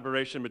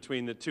collaboration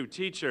between the two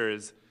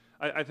teachers,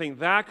 I think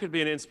that could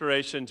be an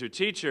inspiration to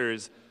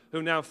teachers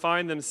who now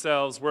find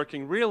themselves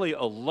working really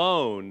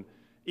alone,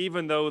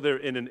 even though they're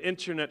in an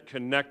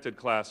internet-connected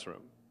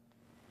classroom.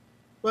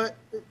 But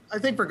I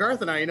think for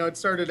Garth and I, it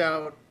started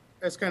out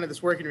as kind of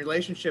this working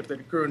relationship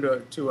that grew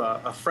into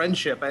a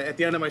friendship. At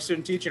the end of my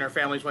student teaching, our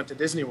families went to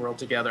Disney World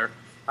together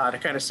to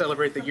kind of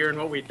celebrate the year and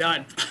what we'd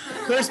done.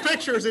 There's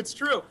pictures, it's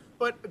true.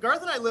 But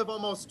Garth and I live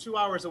almost 2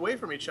 hours away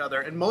from each other,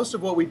 and most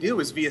of what we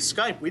do is via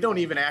Skype. We don't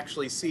even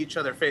actually see each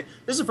other face.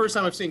 This is the first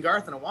time I've seen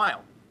Garth in a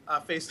while,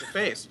 face to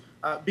face,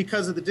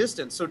 because of the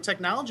distance. So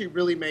technology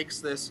really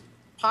makes this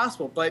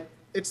possible, but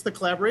it's the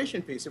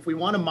collaboration piece. If we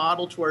want to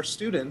model to our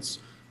students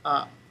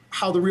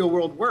how the real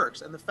world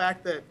works, and the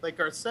fact that, like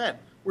Garth said,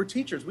 we're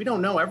teachers, we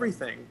don't know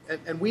everything,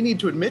 and we need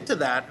to admit to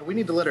that, and we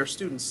need to let our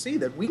students see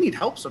that we need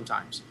help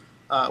sometimes.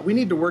 We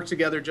need to work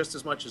together just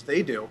as much as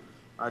they do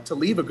to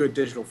leave a good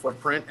digital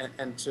footprint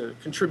and to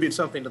contribute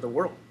something to the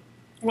world.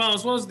 Well,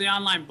 as well as the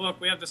online book,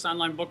 we have this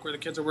online book where the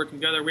kids are working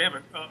together. We have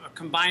a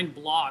combined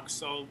blog,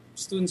 so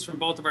students from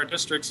both of our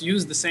districts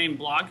use the same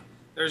blog.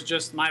 There's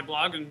just my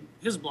blog and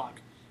his blog.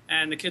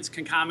 And the kids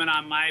can comment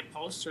on my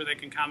posts, or they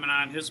can comment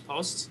on his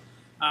posts.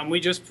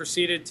 We just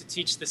proceeded to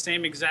teach the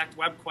same exact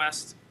web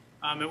quest.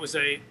 It was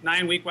a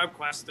 9-week web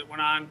quest that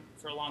went on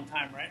for a long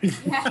time, right?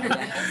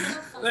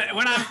 It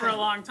went on for a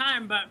long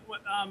time, but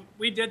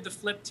we did the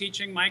flipped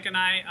teaching. Mike and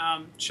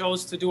I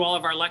chose to do all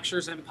of our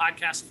lectures in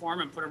podcast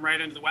form and put them right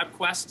into the web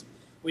quest.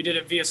 We did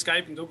it via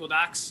Skype and Google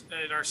Docs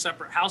at our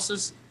separate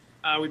houses.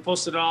 We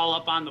posted it all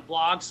up on the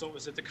blog, so it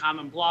was at the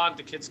Common blog.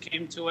 The kids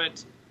came to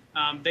it.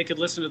 They could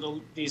listen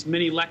to these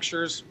mini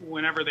lectures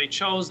whenever they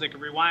chose. They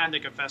could rewind, they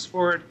could fast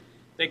forward.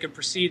 They could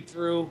proceed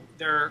through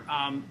their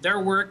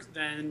work,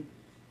 then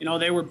you know,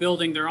 they were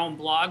building their own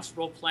blogs,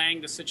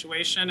 role-playing the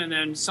situation, and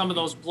then some of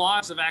those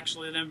blogs have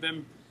actually then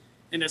been,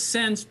 in a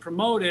sense,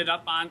 promoted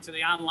up onto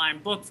the online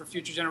book for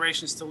future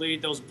generations to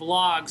read those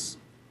blogs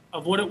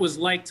of what it was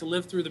like to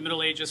live through the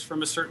Middle Ages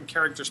from a certain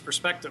character's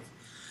perspective.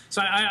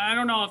 So I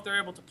don't know if they're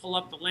able to pull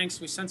up the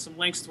links. We sent some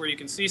links to where you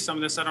can see some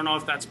of this. I don't know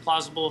if that's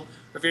plausible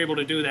or if you're able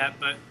to do that,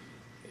 but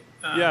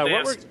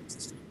yeah.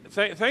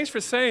 Thanks for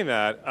saying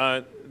that.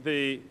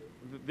 The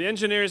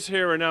engineers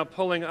here are now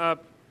pulling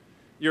up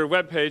your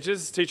web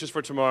pages, Teachers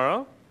for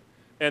Tomorrow,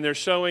 and they're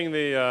showing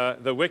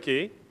the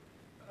wiki.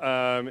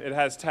 It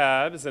has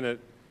tabs, and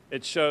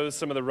it shows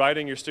some of the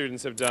writing your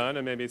students have done,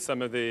 and maybe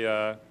some of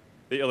the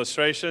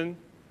illustration,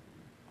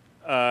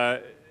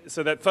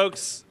 so that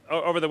folks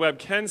over the web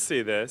can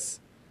see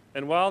this.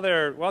 And while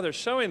they're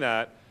showing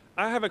that,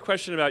 I have a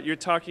question about, you're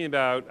talking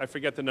about, I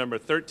forget the number,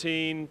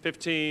 13,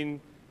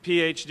 15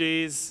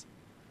 PhDs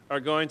are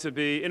going to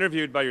be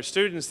interviewed by your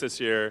students this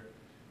year.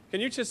 Can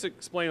you just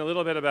explain a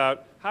little bit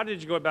about how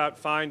did you go about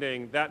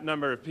finding that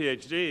number of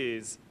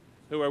PhDs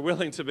who are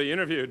willing to be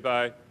interviewed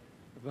by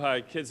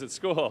kids at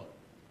school?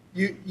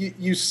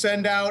 You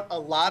send out a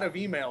lot of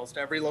emails to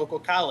every local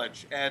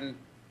college, and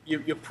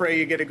you pray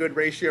you get a good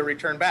ratio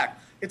return back.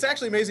 It's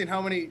actually amazing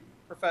how many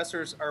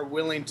professors are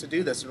willing to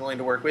do this and willing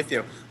to work with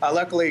you.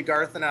 Luckily,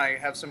 Garth and I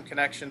have some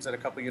connections at a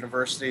couple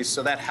universities,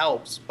 so that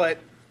helps. But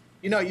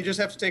you know, you just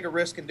have to take a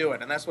risk and do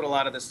it, and that's what a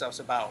lot of this stuff's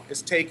about,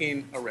 is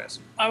taking a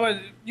risk.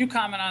 You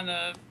comment on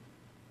the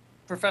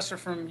professor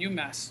from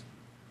UMass.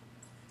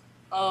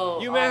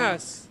 Oh,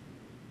 UMass.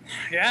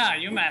 Yeah,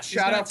 UMass. He's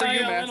Shout going out to for tell you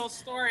UMass. a little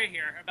story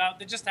here about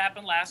that just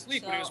happened last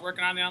week when he was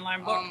working on the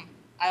online book.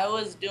 I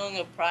was doing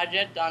a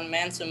project on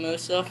Mansa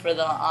Musa for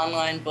the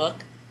online book,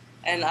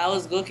 and I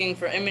was looking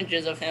for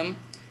images of him,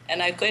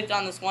 and I clicked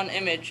on this one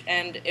image,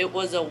 and it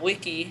was a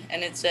wiki,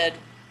 and it said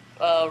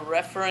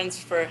reference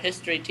for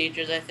history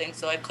teachers, I think.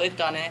 So I clicked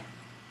on it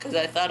because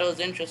I thought it was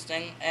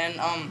interesting, and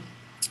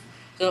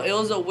so it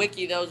was a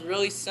wiki that was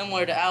really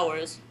similar to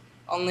ours,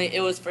 only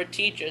it was for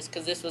teachers,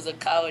 because this was a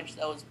college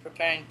that was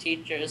preparing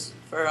teachers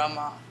for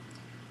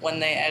when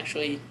they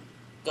actually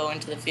go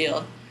into the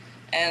field.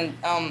 And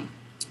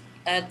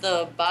at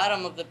the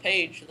bottom of the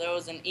page, there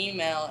was an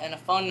email and a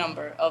phone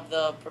number of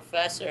the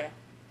professor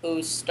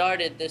who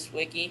started this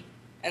wiki.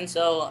 And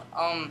so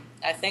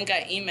I think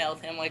I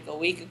emailed him like a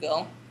week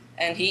ago,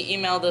 and he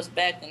emailed us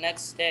back the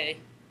next day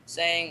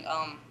saying,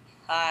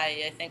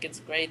 hi, I think it's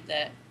great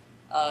that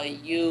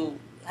you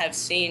have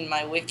seen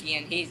my wiki,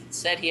 and he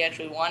said he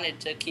actually wanted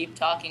to keep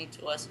talking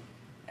to us,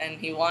 and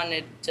he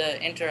wanted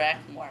to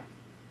interact more.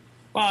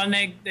 Well,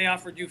 and they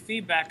offered you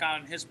feedback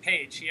on his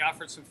page. He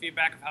offered some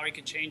feedback of how he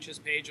could change his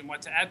page and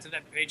what to add to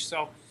that page.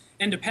 So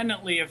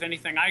independently of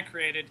anything I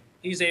created,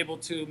 he's able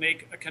to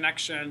make a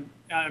connection.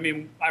 I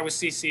mean, I was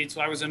CC'd,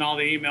 so I was in all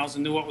the emails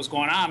and knew what was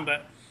going on,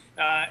 but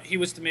he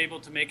was able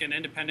to make an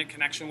independent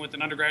connection with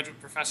an undergraduate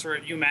professor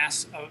at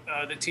UMass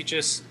that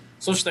teaches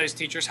social studies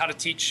teachers how to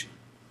teach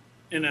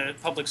in a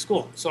public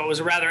school. So it was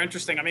rather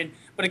interesting. I mean,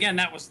 but again,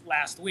 that was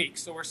last week.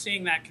 So we're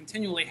seeing that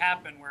continually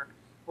happen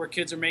where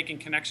kids are making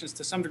connections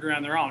to some degree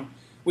on their own.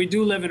 We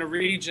do live in a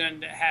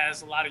region that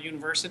has a lot of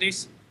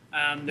universities.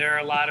 There are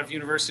a lot of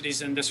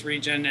universities in this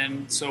region,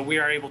 and so we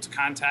are able to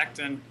contact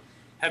and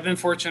have been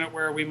fortunate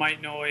where we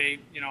might know a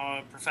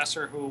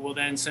professor who will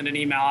then send an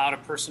email out, a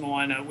personal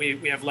one.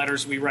 We have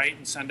letters we write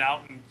and send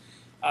out,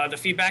 and the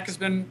feedback has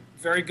been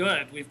very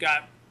good. We've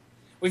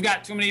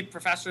got too many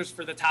professors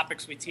for the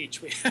topics we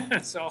teach,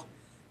 so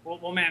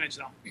we'll manage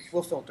them.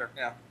 We'll filter,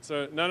 yeah.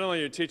 So not only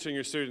are you teaching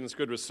your students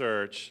good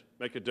research,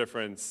 make a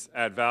difference,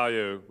 add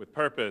value with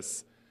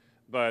purpose,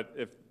 but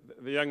if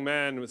the young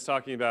man was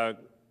talking about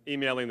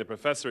emailing the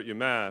professor at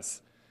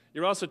UMass,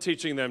 you're also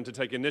teaching them to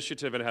take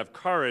initiative and have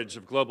courage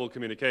of global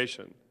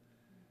communication.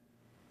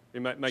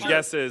 My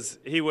guess is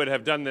he would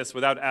have done this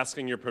without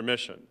asking your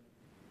permission.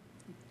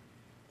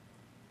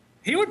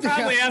 He would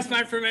probably ask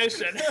my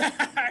permission,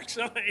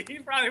 actually. He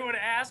probably would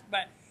have asked,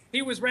 but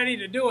he was ready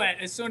to do it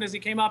as soon as he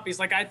came up. He's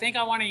like, I think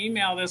I want to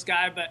email this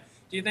guy, but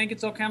do you think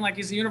it's okay? I'm like,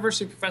 he's a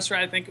university professor.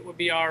 I think it would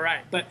be all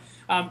right. But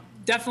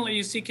definitely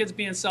you see kids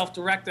being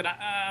self-directed.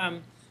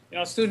 A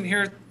student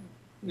here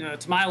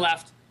to my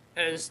left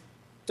has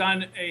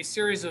done a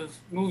series of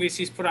movies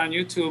he's put on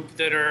YouTube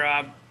that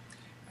are,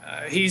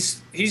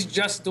 he's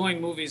just doing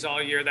movies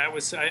all year.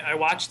 I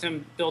watched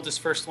him build his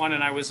first one,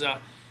 and I was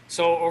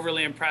so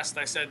overly impressed.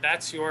 I said,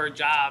 that's your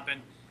job.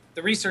 And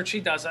the research he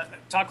does,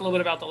 talk a little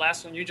bit about the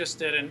last one you just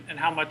did and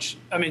how much,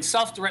 I mean,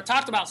 talked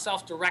about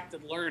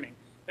self-directed learning.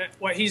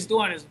 What he's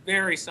doing is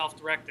very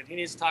self-directed. He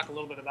needs to talk a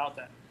little bit about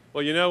that.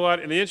 Well, you know what?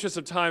 In the interest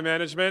of time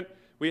management,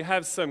 we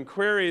have some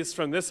queries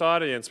from this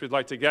audience we'd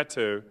like to get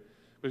to,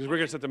 because we're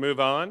going to have to move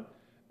on.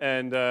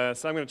 And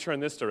so I'm going to turn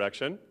this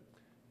direction.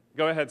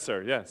 Go ahead,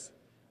 sir. Yes.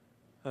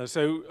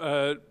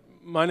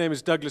 My name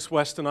is Douglas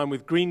West, and I'm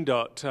with Green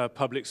Dot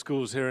Public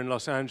Schools here in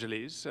Los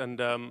Angeles.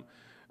 And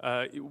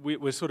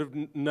we're sort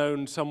of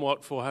known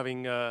somewhat for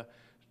having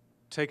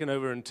taken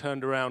over and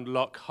turned around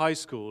Locke High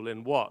School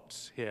in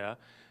Watts here.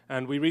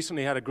 And we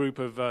recently had a group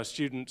of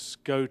students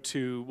go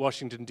to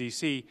Washington,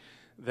 D.C.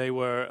 They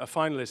were a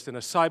finalist in a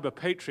Cyber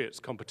Patriots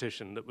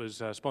competition that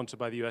was sponsored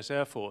by the U.S.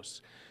 Air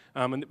Force.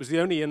 And it was the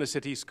only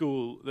inner-city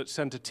school that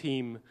sent a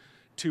team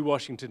to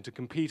Washington to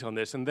compete on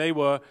this. And they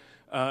were,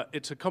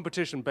 it's a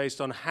competition based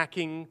on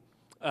hacking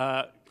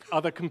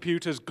other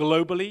computers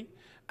globally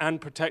and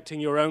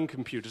protecting your own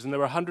computers. And there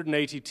were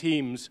 180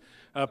 teams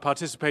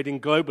participating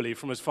globally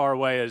from as far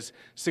away as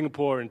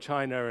Singapore and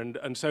China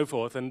and so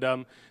forth. And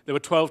there were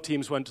 12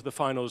 teams went to the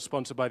finals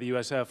sponsored by the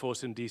US Air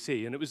Force in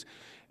DC.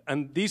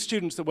 And these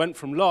students that went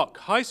from Locke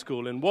High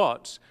School in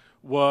Watts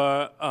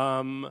were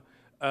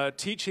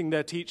teaching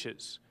their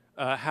teachers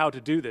how to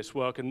do this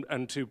work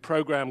and to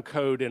program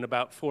code in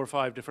about 4 or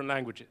 5 different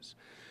languages.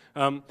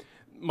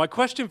 My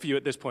question for you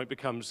at this point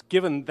becomes,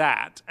 given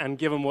that and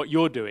given what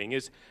you're doing,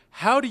 is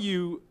how do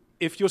you,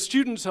 if your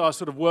students are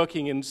sort of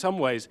working in some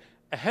ways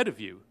ahead of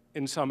you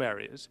in some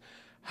areas,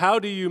 how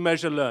do you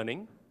measure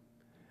learning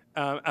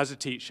as a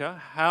teacher?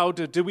 How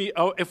do we,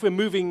 if we're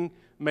moving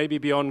maybe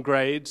beyond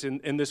grades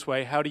in this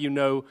way, how do you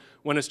know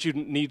when a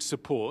student needs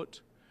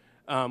support,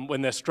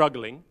 when they're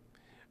struggling,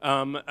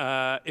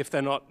 if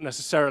they're not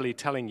necessarily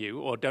telling you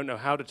or don't know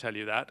how to tell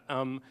you that?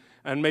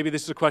 And maybe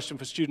this is a question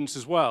for students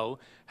as well.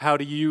 How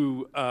do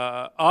you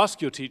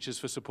ask your teachers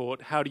for support?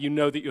 How do you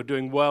know that you're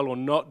doing well or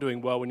not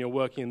doing well when you're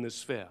working in this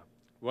sphere?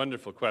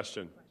 Wonderful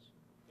question.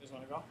 You guys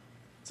want to go?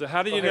 So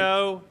how do you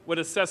know what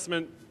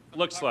assessment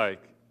looks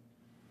like,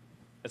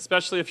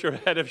 especially if you're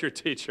ahead of your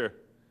teacher?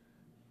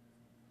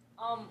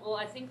 Well,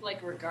 I think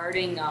like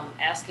regarding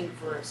asking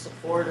for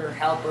support or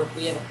help, or if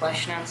we have a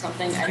question on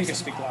something, You can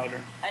speak louder.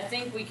 I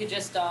think we could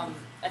just I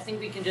think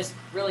we can just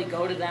really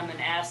go to them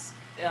and ask,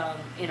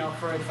 you know,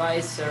 for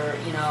advice, or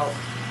you know,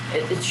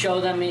 it show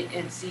them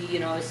and see, you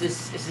know, is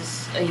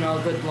this you know,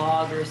 a good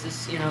blog, or is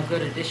this, you know, a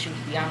good addition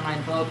to the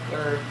online book,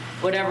 or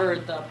whatever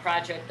the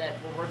project that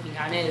we're working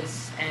on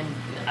is. And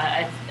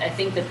I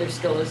think that there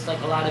still is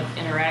like a lot of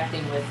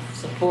interacting with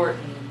support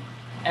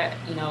and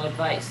you know,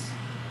 advice.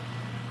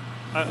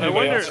 I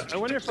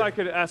wonder if I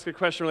could ask a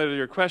question related to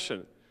your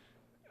question.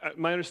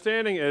 My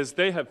understanding is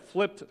they have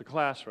flipped the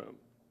classroom.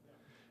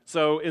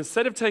 So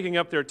instead of taking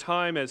up their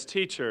time as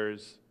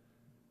teachers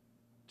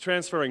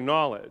transferring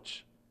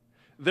knowledge,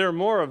 they're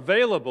more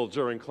available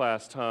during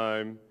class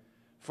time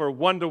for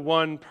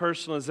one-to-one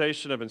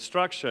personalization of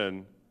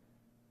instruction,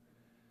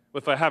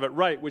 if I have it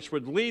right, which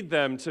would lead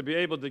them to be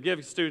able to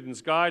give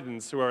students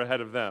guidance who are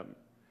ahead of them.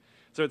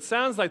 So it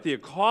sounds like the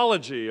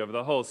ecology of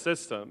the whole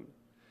system,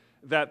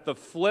 that the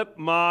flip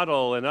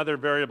model and other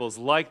variables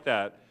like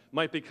that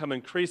might become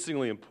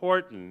increasingly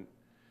important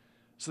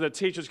so that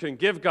teachers can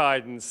give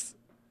guidance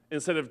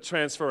instead of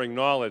transferring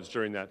knowledge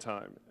during that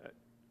time.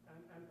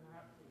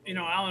 You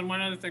know, Alan, one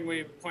other thing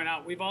we point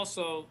out, we've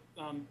also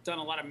done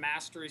a lot of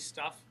mastery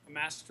stuff, a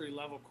mastery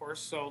level course.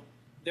 So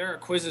there are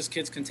quizzes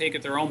kids can take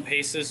at their own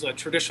paces. A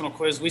traditional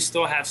quiz, we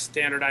still have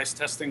standardized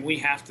testing we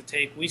have to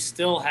take. We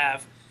still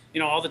have, you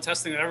know, all the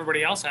testing that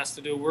everybody else has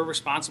to do. We're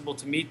responsible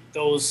to meet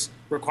those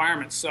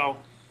requirements. So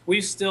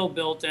we've still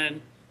built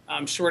in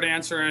short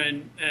answer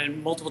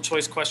and multiple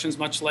choice questions,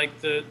 much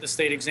like the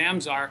state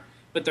exams are,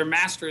 but they're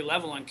mastery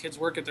level, and kids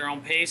work at their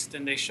own pace,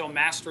 and they show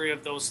mastery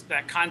of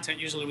that content.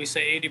 Usually we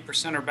say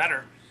 80% or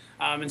better.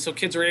 And so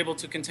kids are able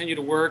to continue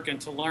to work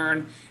and to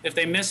learn. If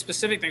they miss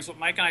specific things, what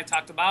Mike and I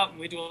talked about, and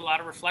we do a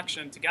lot of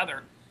reflection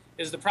together,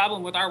 is the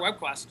problem with our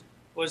WebQuest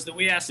was that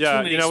we asked too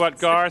many. Yeah, you know what,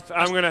 Garth?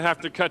 I'm going to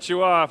have to cut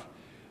you off.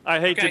 I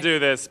hate to do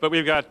this, but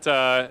we've got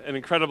an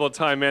incredible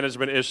time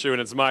management issue,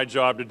 and it's my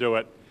job to do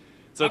it.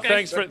 So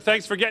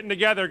thanks for getting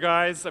together,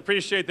 guys.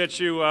 Appreciate that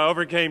you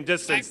overcame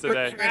distance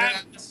today.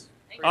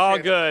 All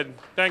good.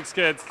 Thanks,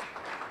 kids.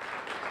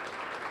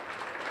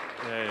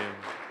 Yay.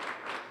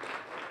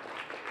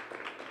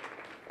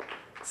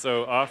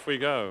 So off we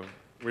go.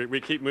 We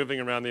keep moving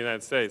around the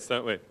United States,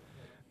 don't we?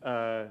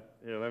 Here,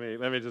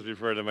 let me just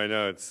refer to my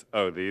notes.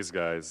 Oh, these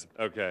guys.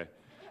 Okay.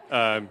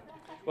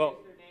 Well,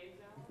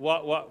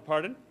 what?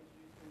 Pardon?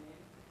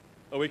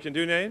 Oh, we can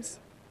do names?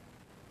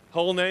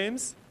 Whole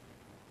names?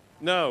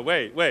 No,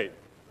 wait.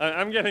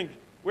 I'm getting.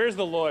 Where's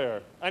the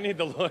lawyer? I need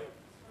the lawyer.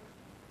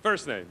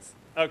 First names.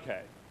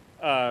 Okay.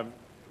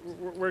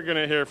 We're going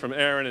to hear from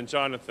Aaron and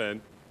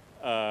Jonathan,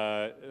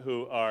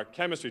 who are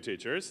chemistry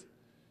teachers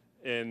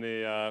in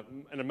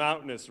a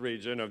mountainous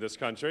region of this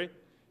country.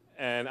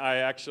 And I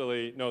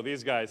actually know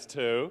these guys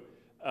too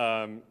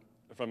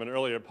from an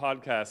earlier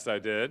podcast I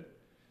did.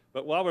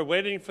 But while we're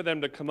waiting for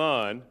them to come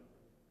on,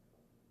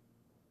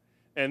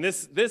 and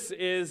this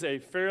is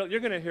you're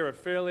going to hear a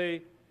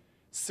fairly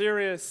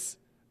serious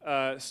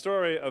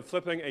story of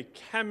flipping a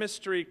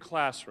chemistry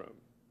classroom.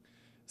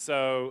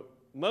 So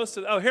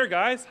here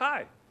guys,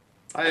 hi.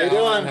 How you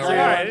doing?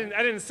 I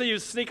didn't see you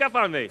sneak up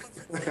on me.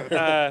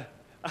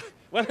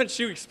 Why don't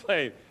you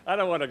explain? I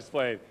don't want to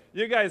explain.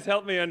 You guys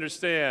help me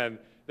understand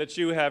that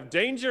you have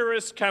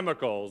dangerous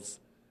chemicals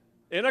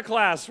in a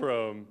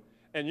classroom,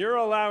 and you're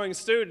allowing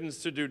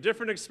students to do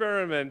different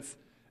experiments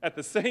at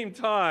the same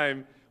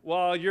time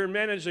while you're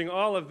managing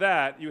all of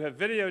that. You have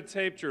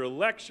videotaped your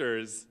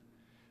lectures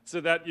so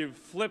that you've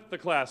flipped the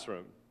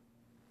classroom.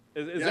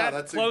 Is Yeah, that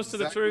that's close to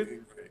the truth?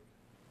 exactly right.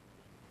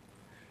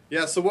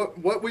 Yeah, so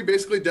what we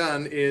basically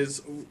done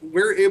is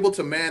we're able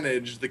to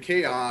manage the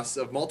chaos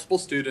of multiple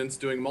students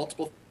doing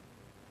multiple,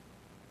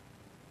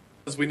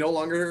 as we no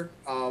longer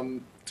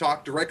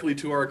talk directly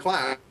to our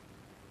class.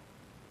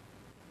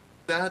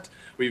 That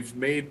we've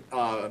made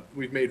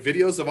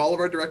videos of all of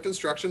our direct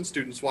instruction.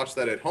 Students watch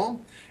that at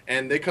home,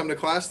 and they come to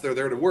class. They're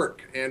there to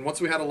work. And once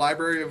we had a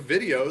library of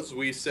videos,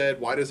 we said,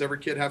 why does every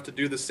kid have to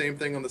do the same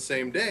thing on the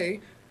same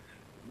day?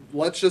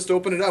 Let's just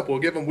open it up. We'll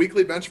give them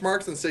weekly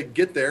benchmarks and say,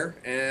 get there.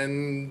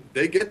 And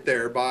they get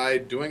there by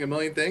doing a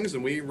million things,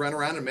 and we run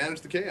around and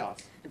manage the chaos.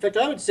 In fact,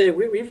 I would say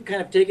we've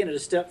kind of taken it a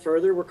step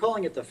further. We're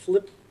calling it the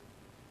flip.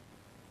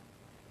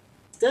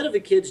 Instead of the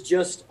kids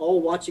just all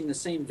watching the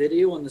same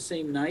video on the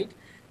same night,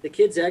 the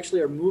kids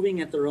actually are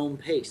moving at their own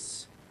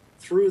pace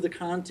through the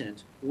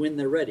content when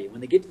they're ready.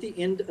 When they get to the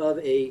end of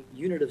a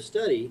unit of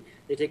study,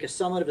 they take a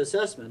summative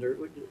assessment, or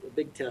a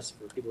big test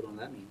for people who don't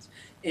know what that means.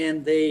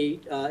 And they,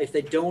 if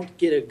they don't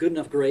get a good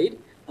enough grade,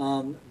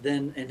 and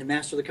to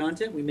master the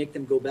content, we make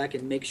them go back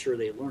and make sure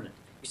they learn it.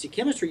 You see,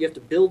 chemistry, you have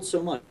to build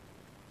so much.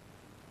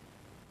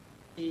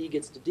 E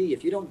gets to D.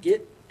 If you don't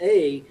get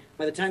A,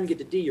 by the time you get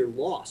to D, you're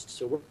lost.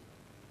 So we're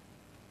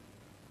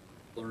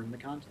learning the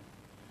content.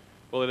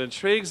 Well, it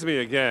intrigues me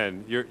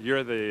again.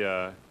 You're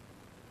the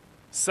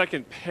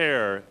second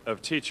pair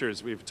of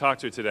teachers we've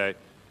talked to today.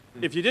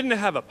 If you didn't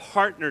have a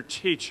partner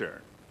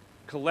teacher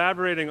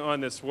collaborating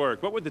on this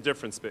work, what would the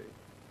difference be?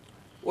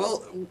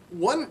 Well,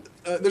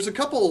 there's a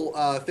couple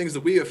things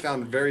that we have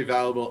found very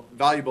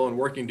valuable in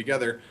working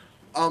together.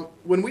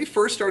 When we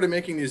first started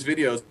making these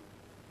videos,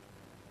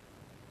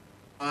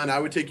 and I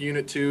would take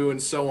unit 2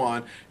 and so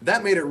on,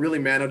 that made it really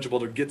manageable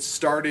to get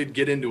started,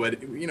 get into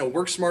it. You know,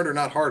 work smarter,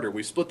 not harder.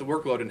 We split the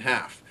workload in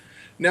half.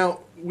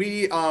 Now,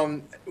 we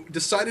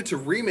decided to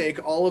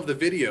remake all of the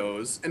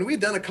videos, and we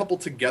had done a couple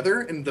together,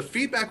 and the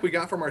feedback we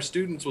got from our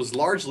students was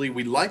largely,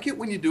 we like it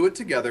when you do it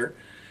together,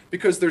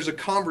 because there's a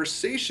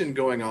conversation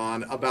going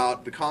on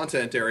about the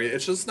content area.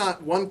 It's just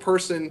not one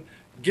person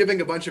giving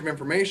a bunch of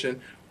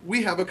information.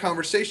 We have a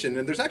conversation,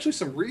 and there's actually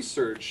some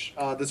research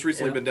that's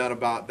recently been done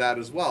about that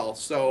as well.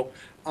 So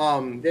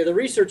the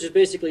research has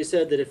basically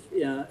said that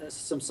if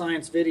some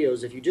science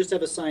videos, if you just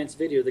have a science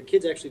video, the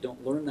kids actually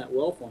don't learn that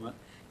well from it.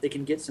 They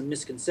can get some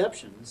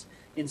misconceptions.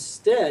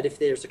 Instead, if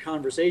there's a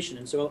conversation,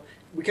 and so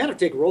we kind of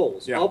take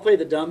roles. Yeah. I'll play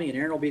the dummy, and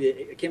Aaron will be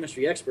the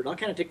chemistry expert. I'll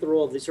kind of take the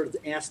role of the sort of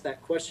ask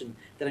that question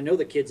that I know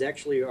the kids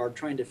actually are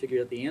trying to figure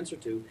out the answer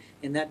to,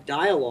 and that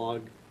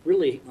dialogue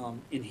really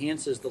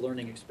enhances the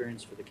learning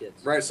experience for the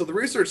kids. Right, so the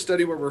research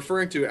study we're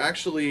referring to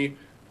actually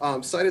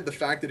cited the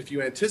fact that if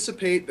you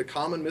anticipate the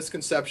common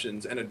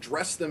misconceptions and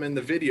address them in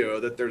the video,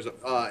 that there's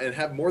and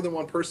have more than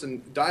one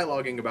person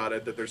dialoguing about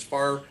it, that there's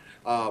far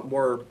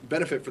more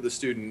benefit for the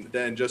student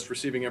than just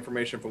receiving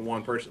information from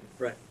one person.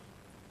 Right.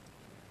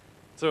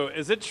 So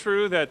is it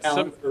true that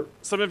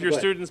some of your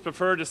students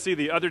prefer to see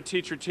the other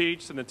teacher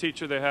teach than the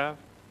teacher they have?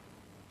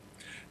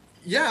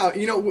 Yeah,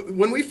 you know,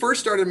 when we first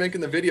started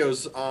making the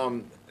videos,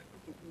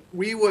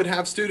 we would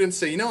have students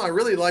say, you know, I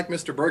really like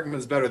Mr.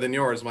 Bergman's better than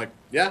yours. I'm like,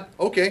 yeah,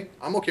 okay,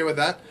 I'm okay with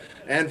that.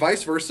 And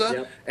vice versa.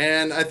 Yep.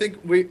 And I think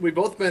we've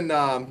both been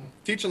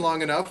teaching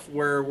long enough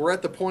where we're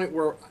at the point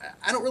where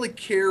I don't really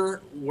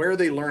care where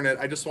they learn it.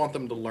 I just want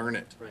them to learn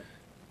it. Right.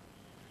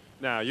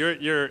 Now,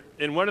 you're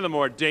in one of the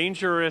more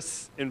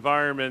dangerous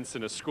environments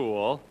in a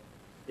school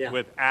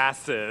with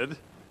acid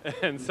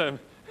and some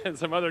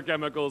other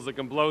chemicals that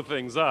can blow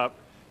things up.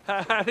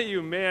 How do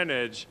you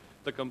manage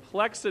the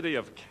complexity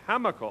of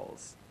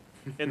chemicals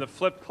in the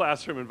flipped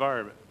classroom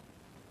environment?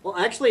 Well,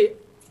 actually,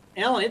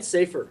 Alan, it's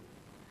safer.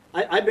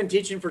 I've been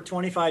teaching for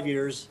 25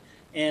 years,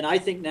 and I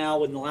think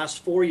now in the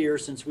last 4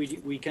 years since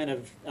we kind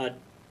of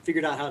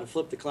figured out how to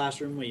flip the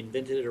classroom, we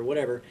invented it or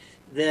whatever,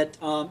 that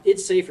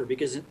it's safer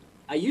because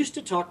I used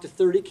to talk to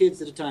 30 kids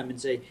at a time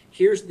and say,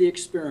 here's the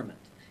experiment.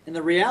 And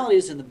the reality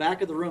is in the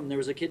back of the room, there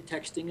was a kid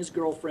texting his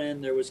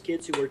girlfriend, there was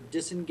kids who were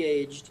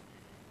disengaged.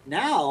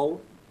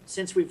 Now,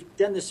 since we've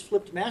done this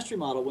flipped mastery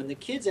model, when the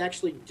kids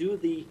actually do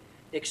the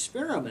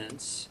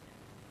experiments,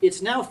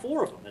 it's now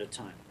 4 of them at a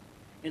time.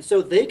 And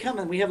so they come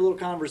and we have a little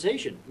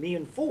conversation, me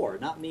and 4,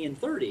 not me and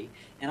 30.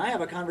 And I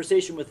have a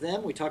conversation with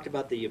them. We talked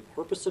about the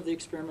purpose of the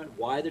experiment,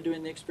 why they're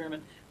doing the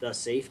experiment, the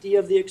safety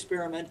of the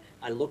experiment.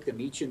 I look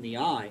them each in the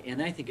eye,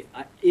 and I think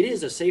it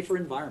is a safer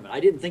environment. I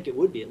didn't think it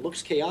would be. It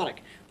looks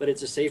chaotic, but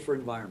it's a safer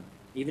environment.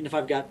 Even if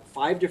I've got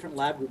 5 different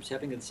lab groups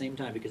happening at the same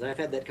time, because I've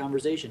had that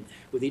conversation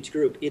with each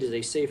group, it is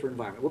a safer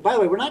environment. Well, by the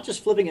way, we're not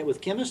just flipping it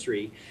with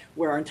chemistry,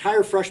 where our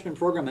entire freshman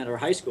program at our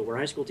high school, we're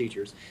high school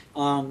teachers,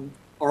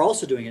 are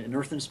also doing it in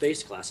Earth and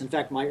Space class. In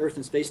fact, my Earth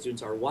and Space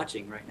students are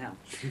watching right now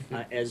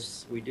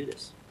as we do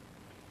this.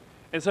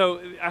 And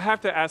so I have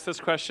to ask this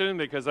question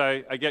because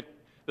I get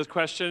this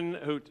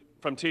question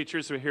from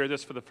teachers who hear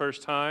this for the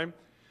first time.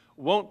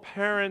 Won't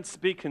parents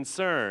be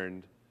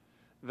concerned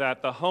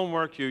that the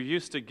homework you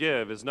used to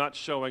give is not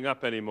showing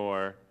up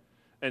anymore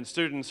and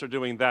students are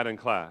doing that in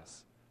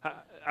class?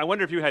 I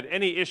wonder if you had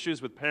any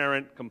issues with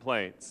parent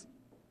complaints.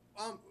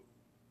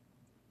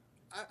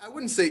 I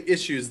wouldn't say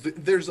issues.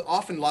 There's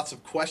often lots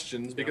of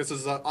questions because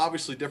it's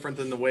obviously different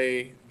than the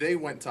way they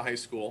went to high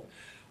school.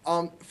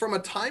 From a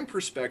time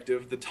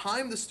perspective, the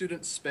time the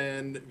students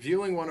spend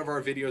viewing one of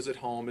our videos at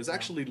home is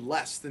actually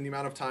less than the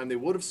amount of time they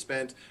would have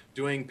spent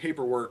doing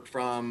paperwork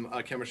from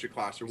a chemistry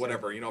class or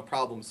whatever, you know, a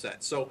problem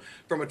set. So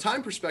from a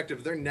time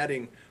perspective, they're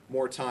netting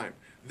more time.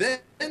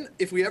 Then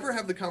if we ever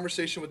have the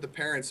conversation with the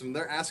parents and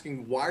they're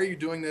asking, why are you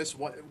doing this?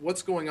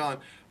 What's going on?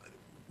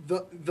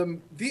 The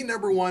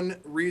number one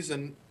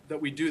reason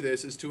that we do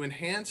this is to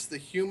enhance the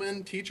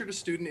human teacher to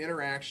student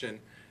interaction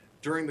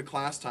during the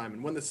class time.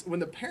 And when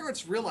the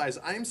parents realize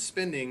I'm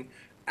spending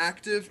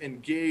active,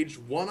 engaged,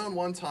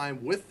 one-on-one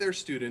time with their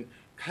student,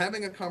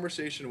 having a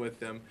conversation with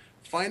them,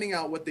 finding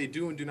out what they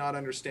do and do not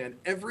understand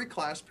every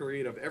class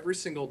period of every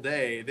single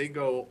day, they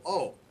go,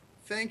 oh,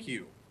 thank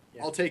you,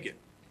 I'll take it.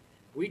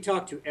 We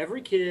talk to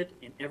every kid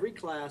in every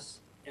class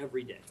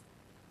every day.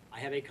 I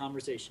have a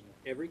conversation with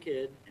every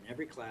kid in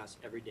every class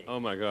every day.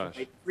 Oh my gosh.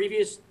 My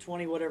previous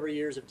 20 whatever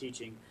years of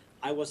teaching,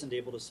 I wasn't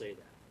able to say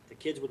that. The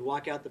kids would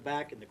walk out the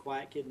back, and the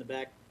quiet kid in the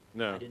back,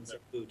 No. I didn't say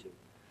boo to.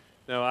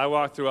 No, I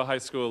walked through a high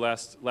school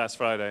last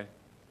Friday,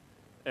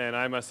 and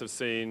I must have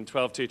seen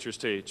 12 teachers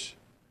teach.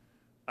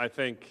 I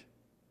think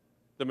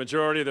the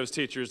majority of those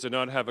teachers did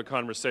not have a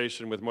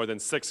conversation with more than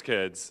 6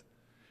 kids,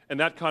 and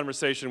that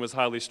conversation was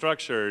highly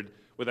structured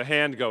with a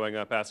hand going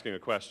up asking a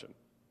question.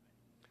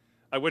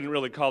 I wouldn't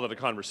really call it a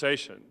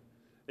conversation.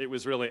 It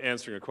was really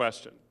answering a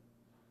question.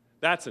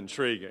 That's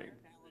intriguing.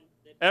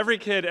 Every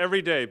kid,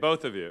 every day,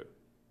 both of you.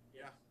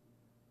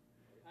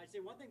 I'd say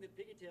one thing that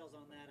pigtails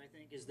on that, I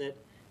think, is that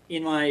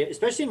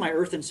especially in my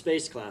Earth and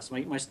Space class,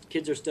 my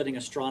kids are studying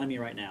astronomy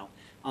right now.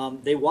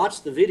 They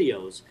watch the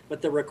videos,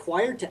 but they're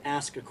required to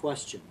ask a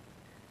question.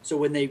 So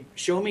when they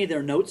show me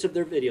their notes of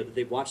their video, that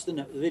they've watched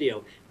the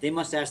video, they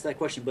must ask that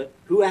question. But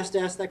who has to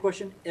ask that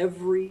question?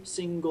 Every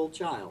single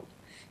child.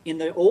 In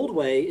the old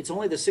way, it's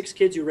only the 6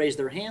 kids who raise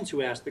their hands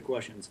who ask the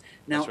questions.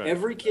 Now, right.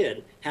 Every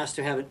kid has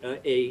to have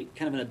a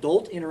kind of an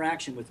adult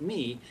interaction with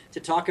me to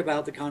talk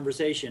about the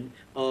conversation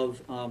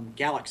of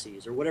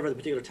galaxies or whatever the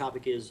particular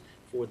topic is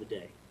for the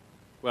day.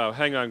 Well,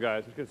 hang on,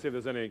 guys. We can see if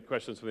there's any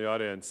questions from the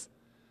audience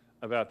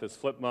about this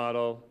flip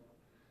model.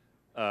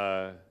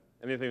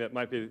 Anything that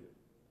might be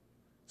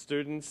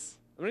students.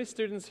 Are any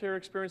students here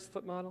experience the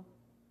flip model?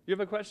 You have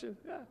a question?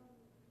 Yeah.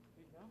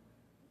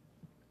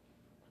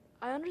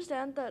 I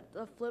understand that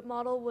the flip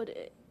model would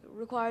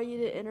require you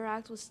to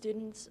interact with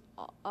students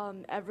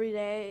every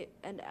day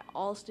and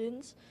all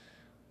students,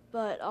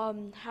 but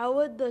how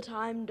would the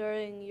time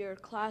during your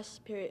class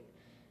period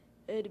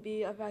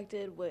be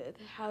affected with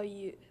how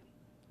you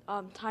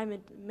time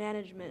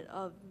management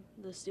of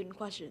the student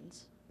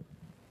questions?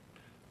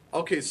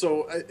 Okay,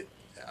 so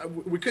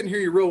we couldn't hear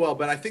you real well,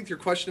 but I think your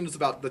question is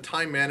about the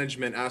time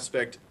management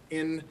aspect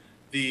in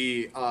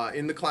the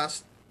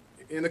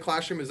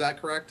classroom. Is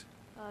that correct?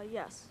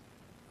 Yes.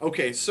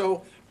 Okay,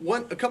 so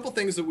a couple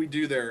things that we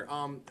do there.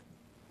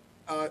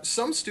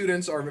 Some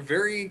students are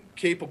very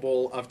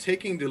capable of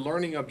taking the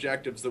learning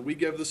objectives that we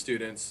give the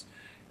students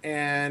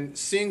and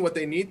seeing what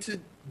they need to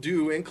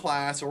do in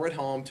class or at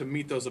home to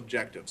meet those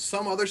objectives.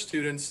 Some other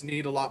students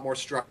need a lot more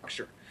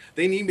structure.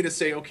 They need me to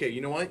say, okay, you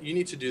know what? You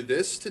need to do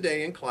this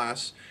today in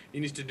class. You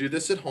need to do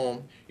this at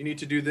home. You need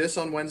to do this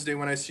on Wednesday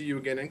when I see you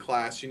again in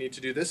class. You need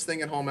to do this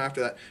thing at home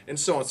after that, and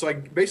so on. So I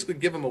basically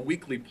give them a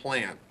weekly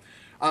plan.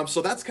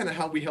 So that's kind of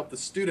how we help the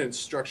students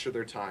structure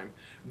their time.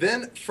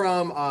 Then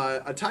from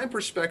a time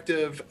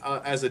perspective,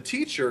 as a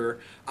teacher,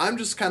 I'm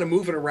just kind of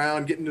moving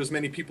around, getting to as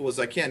many people as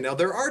I can. Now,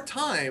 there are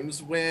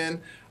times when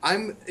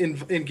I'm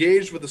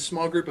engaged with a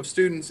small group of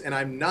students and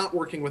I'm not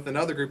working with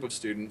another group of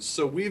students.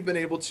 So we've been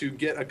able to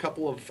get a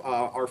couple of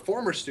our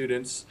former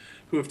students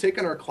who have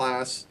taken our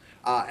class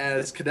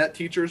as cadet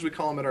teachers, we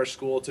call them at our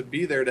school, to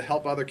be there to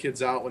help other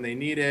kids out when they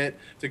need it,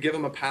 to give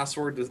them a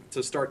password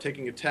to start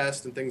taking a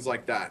test and things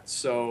like that.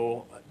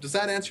 So does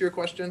that answer your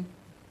question?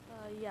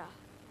 Yeah.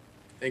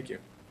 Thank you.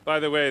 By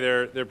the way,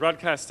 they're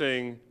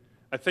broadcasting,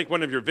 I think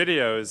one of your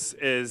videos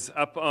is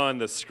up on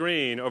the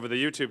screen over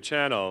the YouTube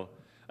channel.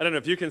 I don't know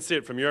if you can see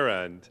it from your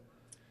end,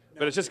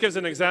 but it just gives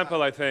an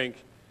example, I think,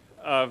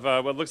 of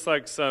what looks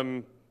like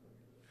some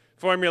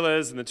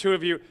formulas, and the two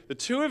of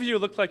you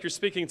look like you're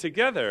speaking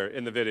together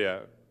in the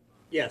video.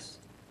 Yes.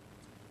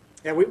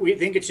 Yeah, we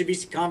think it should be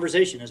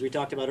conversation, as we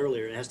talked about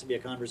earlier. It has to be a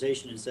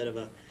conversation instead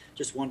of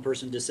just one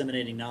person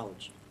disseminating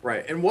knowledge.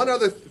 Right, and one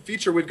other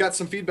feature, we've got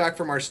some feedback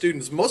from our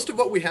students. Most of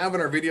what we have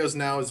in our videos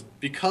now is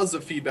because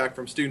of feedback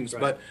from students, right.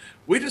 But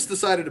we just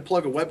decided to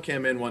plug a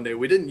webcam in one day.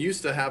 We didn't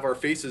used to have our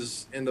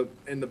faces in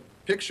the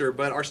picture,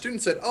 but our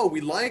students said, oh, we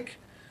like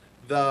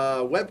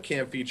the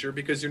webcam feature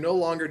because you're no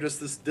longer just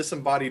this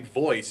disembodied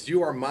voice.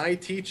 You are my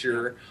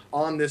teacher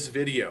on this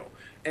video.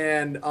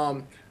 And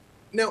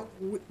now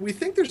we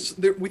think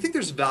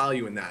there's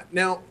value in that.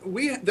 Now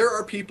there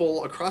are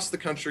people across the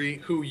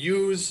country who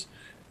use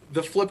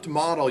the flipped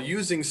model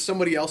using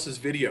somebody else's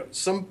videos.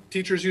 Some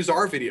teachers use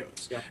our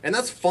videos, and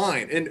that's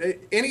fine. And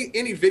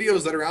any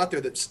videos that are out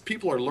there that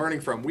people are learning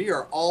from, we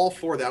are all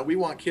for that. We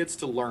want kids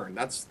to learn.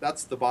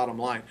 That's the bottom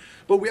line.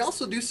 But we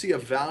also do see a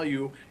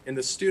value in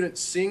the students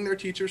seeing their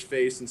teacher's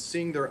face and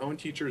seeing their own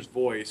teacher's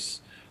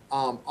voice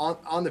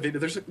on the video.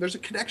 There's a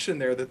connection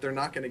there that they're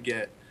not going to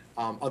get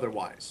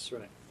otherwise. That's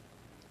right.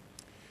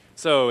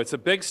 So it's a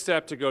big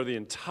step to go to the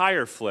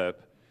entire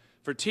flip.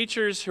 For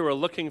teachers who are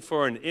looking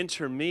for an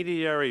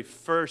intermediary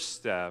first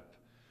step,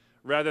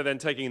 rather than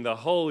taking the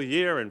whole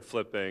year and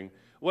flipping,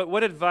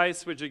 what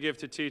advice would you give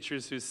to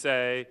teachers who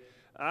say,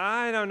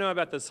 I don't know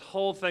about this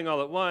whole thing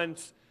all at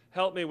once,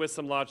 help me with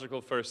some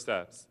logical first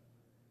steps?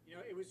 You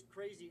know, it was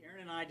crazy.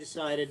 Aaron and I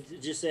decided to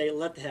just say,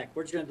 let the heck,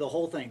 we're just going to do the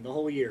whole thing, the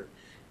whole year.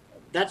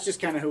 That's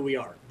just kind of who we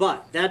are.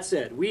 But that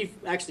said, we've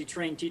actually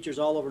trained teachers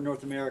all over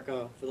North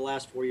America for the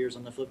last 4 years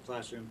on the flipped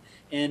classroom.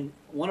 And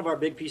one of our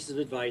big pieces of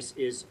advice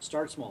is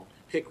start small.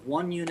 Pick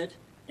one unit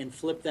and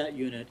flip that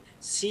unit.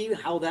 See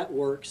how that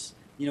works.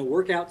 You know,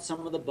 work out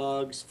some of the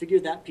bugs, figure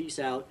that piece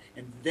out,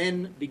 and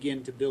then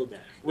begin to build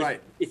that.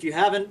 Right. If you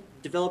haven't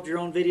developed your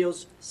own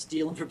videos,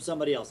 steal them from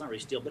somebody else. Not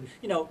really steal, but,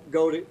 you know,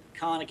 go to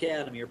Khan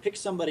Academy or pick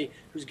somebody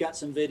who's got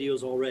some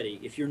videos already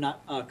if you're not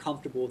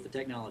comfortable with the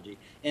technology.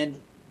 And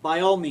by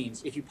all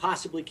means, if you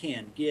possibly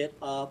can, get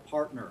a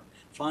partner.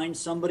 Find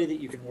somebody that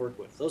you can work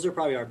with. Those are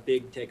probably our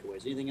big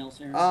takeaways. Anything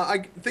else, Aaron?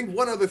 I think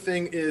one other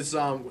thing is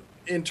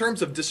in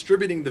terms of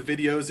distributing the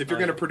videos, if you're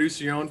going to produce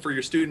your own for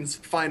your students,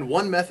 find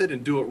one method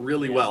and do it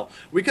really well.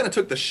 We kind of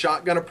took the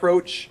shotgun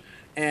approach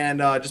and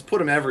just put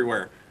them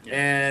everywhere.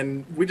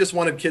 And we just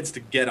wanted kids to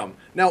get them.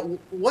 Now,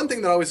 one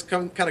thing that always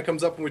kind of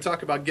comes up when we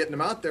talk about getting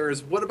them out there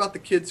is what about the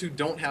kids who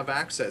don't have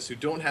access, who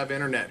don't have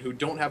internet, who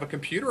don't have a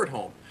computer at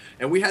home?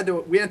 And we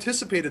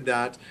anticipated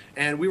that,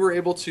 and we were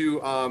able to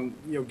you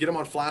know, get them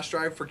on flash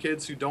drive for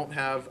kids who don't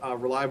have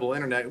reliable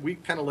internet. We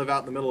kind of live out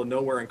in the middle of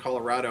nowhere in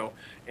Colorado,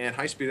 and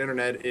high-speed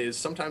internet is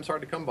sometimes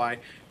hard to come by.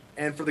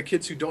 And for the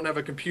kids who don't have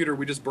a computer,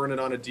 we just burn it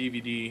on a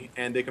DVD,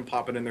 and they can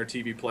pop it in their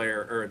TV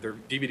player or their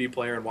DVD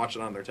player and watch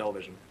it on their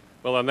television.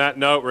 Well, on that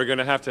note, we're going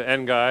to have to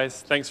end,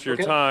 guys. Thanks for your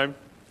time.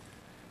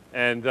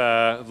 And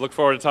look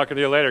forward to talking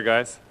to you later,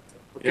 guys.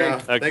 Okay. Yeah.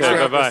 Okay, Thanks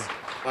for bye-bye.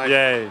 Bye.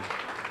 Yay.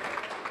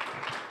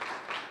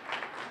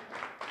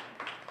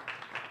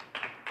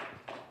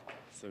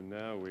 So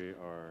now we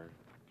are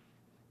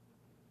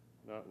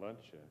not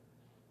lunch yet.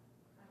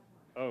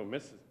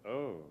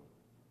 Oh,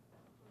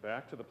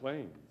 back to the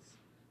planes.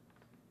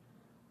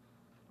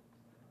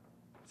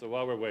 So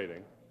while we're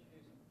waiting,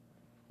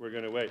 we're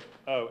going to wait.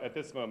 Oh, at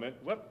this moment,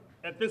 we're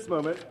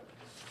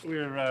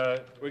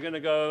going to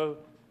go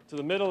to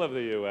the middle of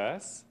the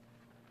U.S.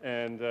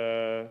 and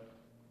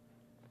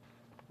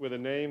with a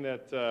name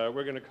that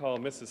we're going to call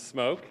Mrs.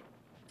 Smoke.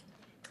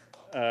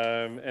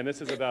 And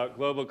this is about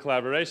global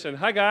collaboration.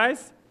 Hi,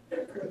 guys.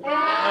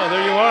 Hi. Oh,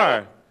 there you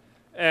are.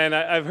 And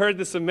I've heard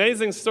this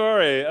amazing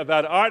story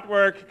about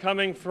artwork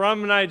coming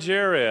from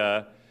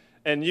Nigeria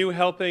and you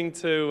helping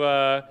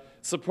to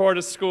support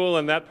a school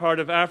in that part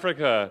of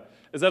Africa.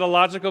 Is that a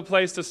logical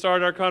place to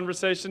start our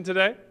conversation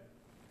today?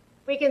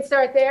 We can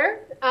start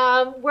there.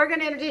 We're going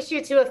to introduce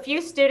you to a few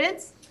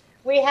students.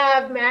 We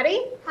have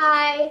Maddie.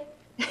 Hi.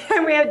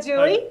 And we have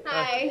Julie.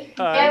 Hi.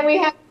 Hi. And we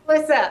have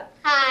Melissa.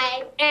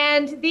 Hi.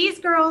 And these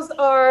girls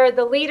are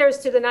the leaders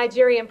to the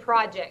Nigerian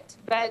project.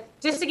 But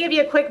just to give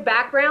you a quick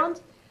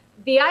background,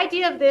 the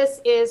idea of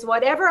this is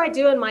whatever I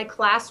do in my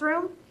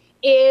classroom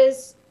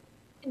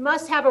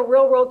must have a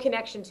real-world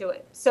connection to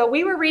it. So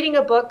we were reading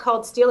a book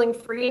called Stealing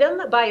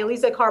Freedom by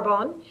Elisa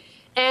Carbone,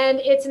 and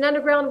it's an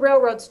Underground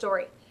Railroad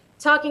story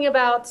talking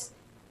about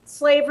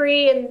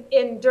slavery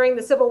during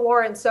the Civil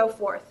War and so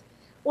forth.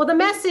 Well, the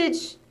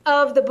message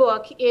of the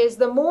book is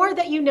the more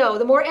that you know,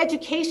 the more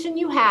education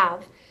you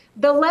have,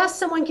 the less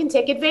someone can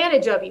take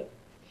advantage of you.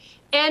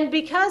 And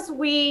because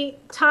we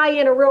tie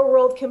in a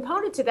real-world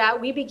component to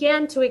that, we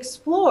began to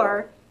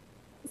explore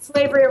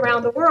slavery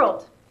around the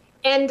world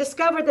and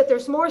discovered that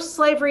there's more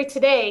slavery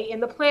today in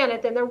the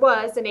planet than there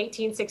was in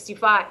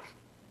 1865.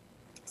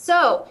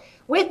 So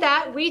with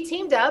that, we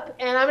teamed up,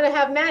 and I'm going to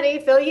have Maddie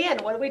fill you in.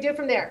 What do we do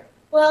from there?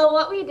 Well,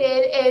 what we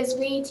did is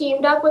we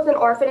teamed up with an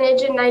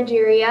orphanage in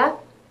Nigeria,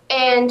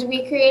 and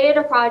we created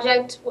a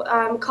project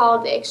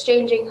called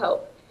Exchanging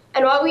Hope.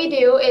 And what we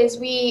do is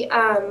we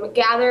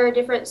gather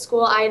different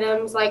school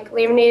items like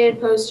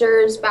laminated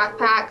posters,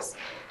 backpacks,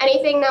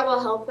 anything that will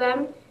help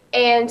them.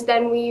 And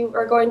then we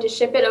are going to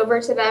ship it over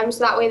to them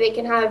so that way they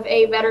can have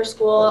a better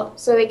school,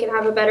 so they can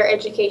have a better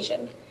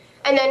education.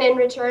 And then in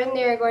return,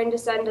 they're going to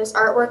send us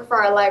artwork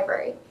for our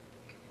library.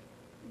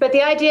 But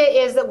the idea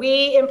is that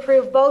we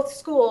improve both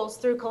schools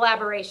through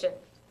collaboration.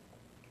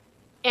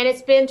 And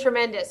it's been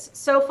tremendous.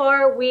 So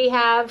far, we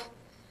have,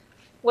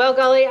 well,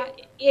 golly,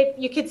 if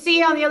you could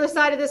see on the other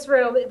side of this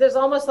room, there's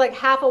almost like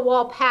half a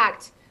wall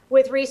packed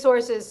with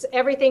resources,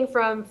 everything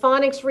from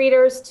phonics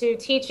readers to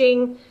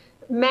teaching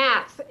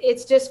math.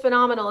 It's just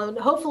phenomenal. And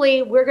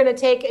hopefully we're going to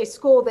take a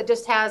school that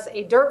just has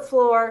a dirt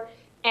floor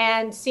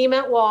and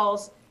cement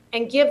walls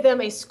and give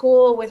them a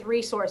school with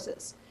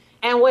resources.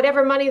 And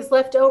whatever money is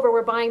left over,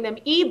 we're buying them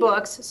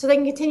ebooks so they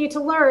can continue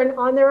to learn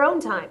on their own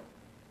time.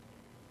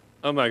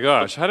 Oh my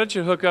gosh, how did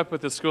you hook up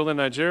with the school in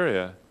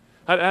Nigeria?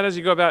 How did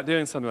you go about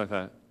doing something like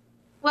that?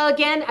 Well,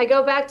 again, I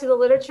go back to the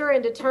literature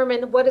and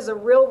determine what is a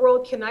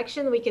real-world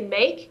connection we can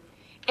make.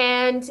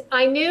 And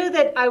I knew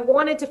that I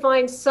wanted to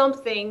find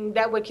something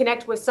that would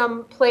connect with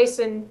some place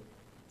in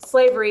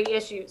slavery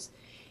issues.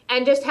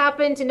 And just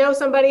happened to know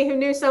somebody who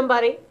knew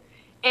somebody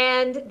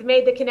and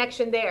made the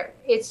connection there.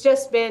 It's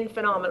just been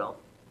phenomenal.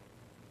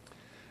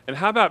 And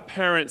how about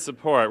parent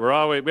support?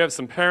 We have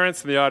some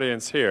parents in the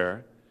audience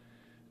here.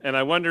 And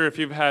I wonder if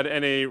you've had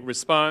any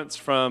response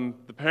from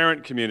the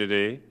parent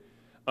community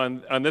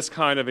on this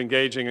kind of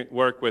engaging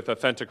work with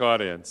authentic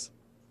audience.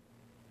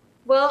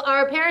 Well,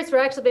 our parents have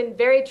actually been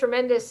very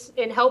tremendous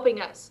in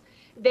helping us.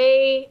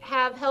 They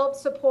have helped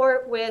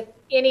support with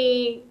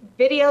any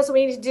videos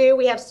we need to do.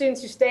 We have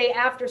students who stay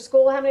after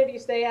school. How many of you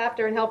stay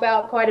after and help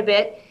out quite a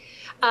bit?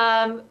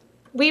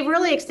 We've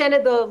really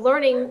extended the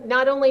learning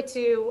not only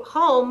to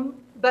home,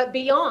 but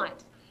beyond.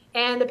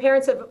 And the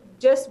parents have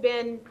just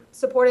been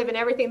supportive in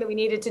everything that we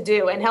needed to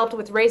do and helped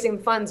with raising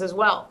funds as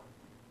well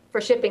for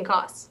shipping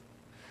costs.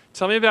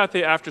 Tell me about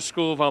the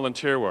after-school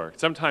volunteer work.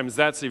 Sometimes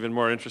that's even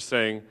more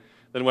interesting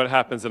than what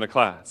happens in a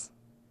class.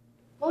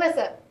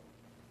 Melissa,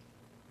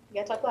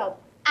 you gotta talk loud.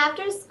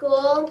 After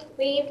school,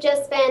 we've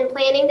just been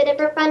planning the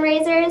different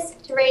fundraisers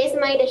to raise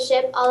money to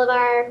ship all of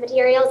our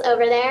materials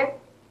over there.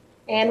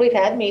 And we've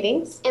had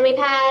meetings. And we've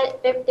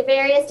had the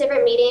various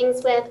different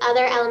meetings with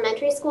other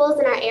elementary schools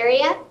in our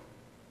area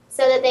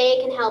so that they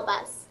can help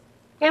us.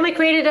 And we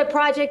created a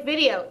project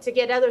video to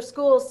get other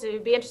schools to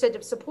be interested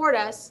to support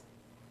us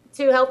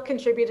to help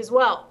contribute as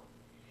well.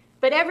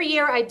 But every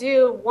year I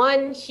do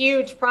one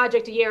huge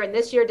project a year, and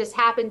this year just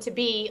happened to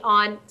be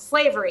on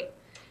slavery.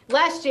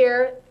 Last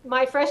year,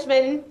 my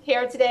freshmen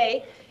here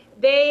today,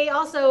 they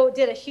also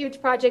did a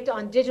huge project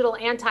on digital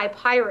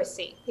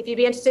anti-piracy. If you'd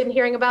be interested in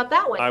hearing about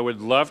that one. I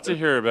would love to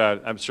hear about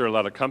it. I'm sure a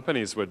lot of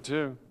companies would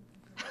too.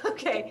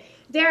 Okay,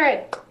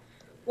 Darren.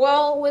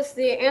 Well, with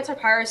the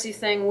anti-piracy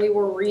thing, we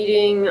were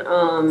reading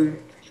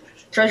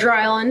Treasure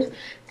Island,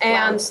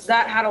 and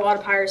that had a lot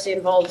of piracy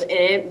involved in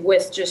it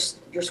with just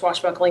your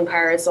swashbuckling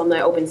pirates on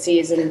the open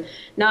seas and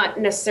not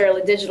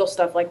necessarily digital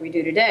stuff like we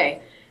do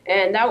today.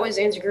 And that was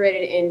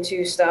integrated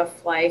into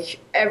stuff like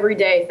every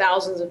day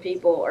thousands of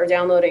people are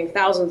downloading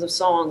thousands of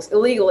songs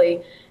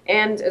illegally,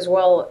 and as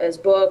well as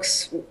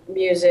books,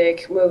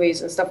 music,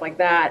 movies, and stuff like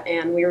that.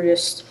 And we were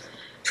just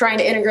trying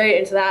to integrate it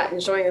into that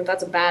and showing that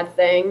that's a bad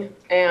thing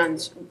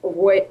and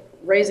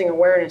raising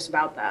awareness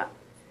about that.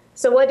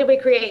 So what did we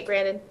create,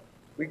 Brandon?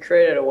 We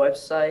created a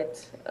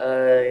website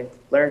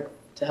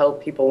to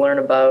help people learn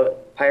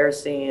about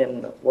piracy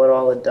and what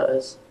all it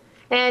does.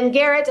 And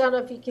Garrett, I don't know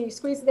if you can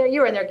squeeze it there.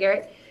 You were in there,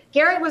 Garrett.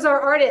 Garrett was our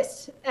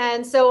artist,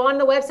 and so on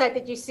the website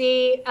that you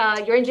see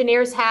your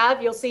engineers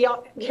have, you'll see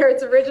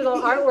Garrett's original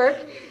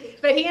artwork,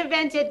 but he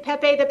invented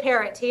Pepe the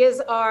Parrot. He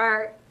is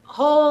our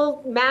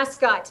whole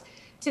mascot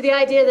to the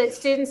idea that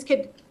students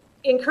could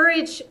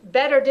encourage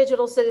better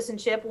digital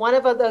citizenship, one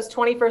of those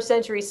 21st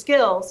century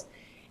skills,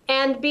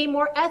 and be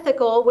more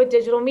ethical with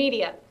digital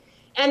media.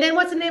 And then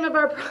what's the name of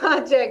our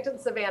project,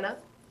 Savannah?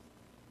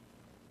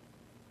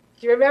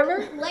 Do you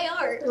remember?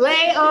 LayArg.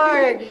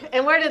 LayArg.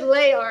 And where did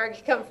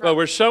LayArg come from? Well,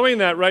 we're showing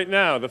that right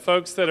now. The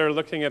folks that are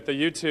looking at the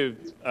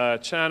YouTube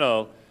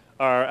channel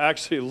are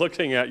actually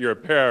looking at your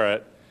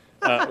parrot.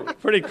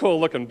 Pretty cool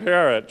looking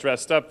parrot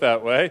dressed up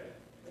that way.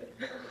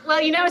 Well,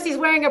 you notice he's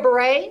wearing a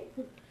beret?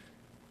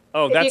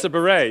 Oh, that's a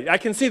beret. I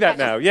can see that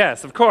now.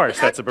 Yes, of course,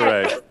 that's a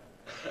beret.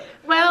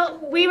 Well,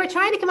 we were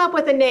trying to come up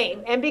with a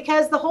name, and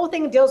because the whole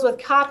thing deals with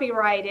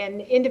copyright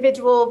and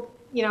individual,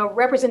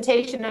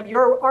 representation of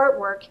your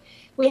artwork,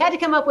 we had to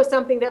come up with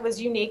something that was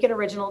unique and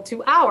original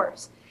to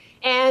ours.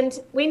 And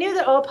we knew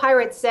that all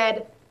pirates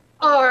said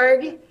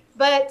 "arg,"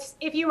 but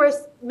if you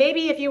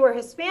were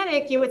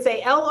Hispanic, you would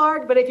say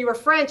 "el-arg," but if you were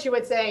French, you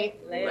would say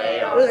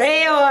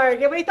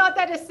 "LayArg." And we thought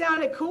that just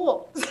sounded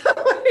cool,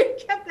 so we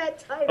kept that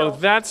title. Oh,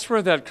 that's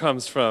where that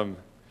comes from.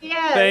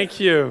 Yes. Thank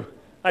you.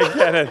 I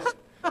get it.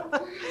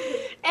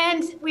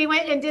 And we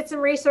went and did some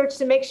research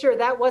to make sure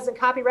that wasn't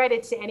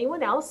copyrighted to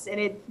anyone else,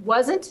 and it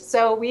wasn't,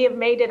 so we have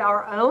made it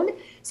our own.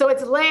 So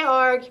it's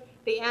LayArg,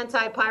 the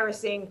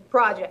Anti-Piracy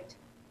Project.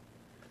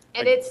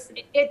 And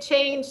it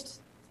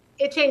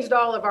changed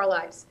all of our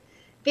lives.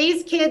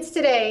 These kids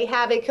today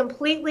have a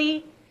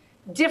completely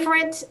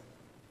different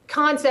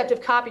concept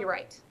of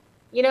copyright.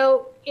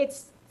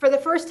 It's for the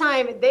first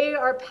time, they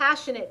are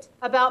passionate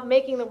about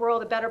making the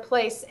world a better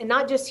place, and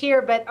not just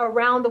here, but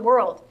around the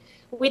world.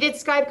 We did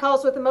Skype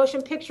calls with the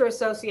Motion Picture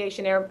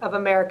Association of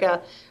America,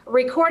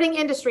 recording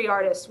industry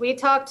artists. We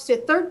talked to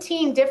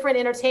 13 different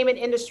entertainment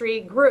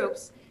industry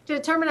groups to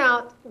determine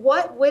out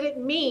what would it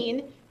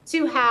mean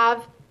to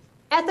have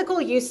ethical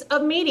use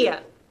of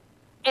media.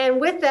 And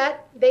with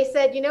that, they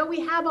said, we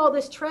have all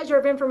this treasure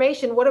of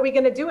information. What are we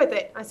going to do with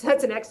it? I said,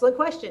 that's an excellent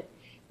question.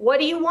 What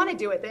do you want to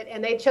do with it?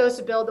 And they chose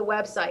to build the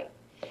website.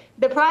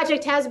 The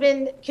project has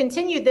been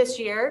continued this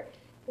year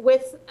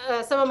with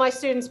some of my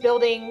students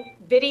building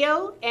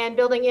video and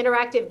building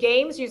interactive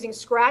games using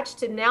Scratch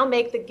to now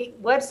make the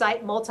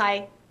website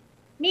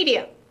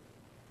multimedia.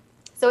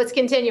 So it's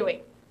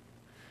continuing.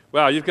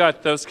 Wow, you've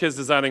got those kids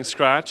designing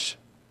Scratch?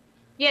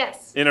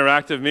 Yes.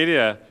 Interactive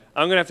media.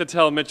 I'm going to have to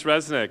tell Mitch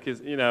Resnick,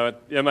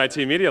 at the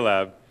MIT Media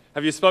Lab.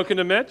 Have you spoken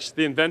to Mitch,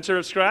 the inventor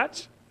of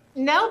Scratch?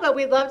 No, but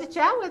we'd love to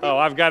chat with him. Oh,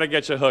 I've got to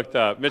get you hooked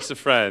up. Mitch's a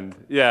friend.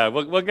 Yeah,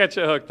 we'll get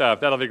you hooked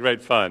up. That'll be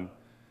great fun.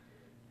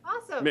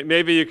 Awesome.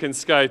 Maybe you can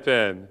Skype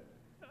in.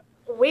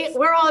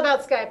 We're all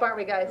about Skype, aren't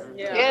we, guys?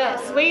 Yeah.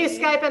 Yes, we use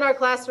Skype in our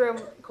classroom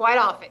quite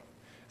often.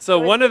 So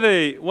one of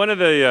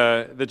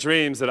the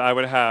dreams that I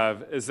would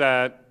have is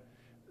that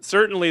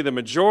certainly the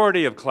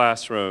majority of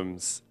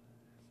classrooms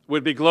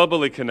would be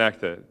globally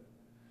connected.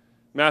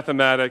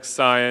 Mathematics,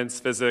 science,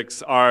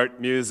 physics,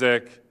 art,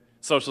 music,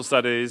 social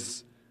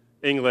studies,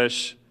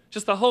 English,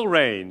 just the whole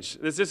range.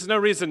 There's just no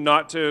reason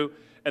not to,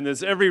 and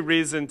there's every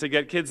reason to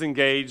get kids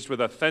engaged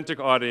with authentic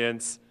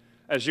audience,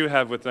 as you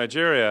have with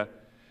Nigeria.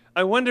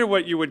 I wonder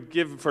what you would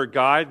give for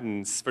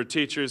guidance for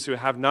teachers who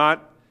have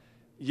not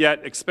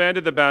yet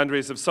expanded the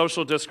boundaries of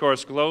social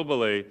discourse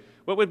globally.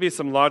 What would be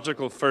some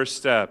logical first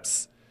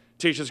steps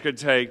teachers could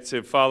take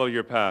to follow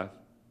your path?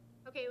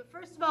 Okay,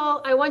 first of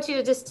all, I want you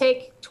to just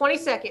take 20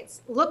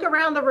 seconds. Look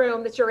around the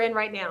room that you're in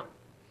right now.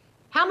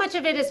 How much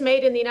of it is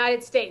made in the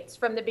United States,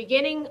 from the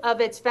beginning of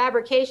its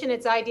fabrication,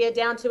 its idea,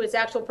 down to its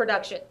actual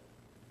production?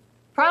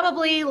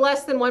 Probably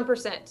less than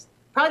 1%.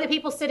 Probably the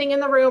people sitting in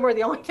the room are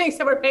the only things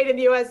that were made in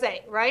the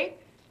USA, right?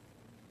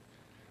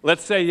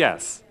 Let's say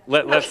yes.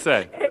 Let's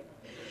say.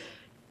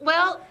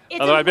 Well, it's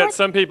Although I bet important.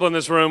 some people in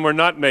this room were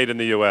not made in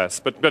the US,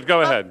 but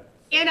go ahead.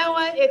 You know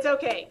what? It's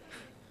okay.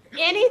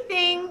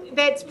 Anything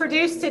that's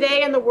produced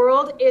today in the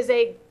world is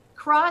a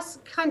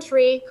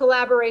cross-country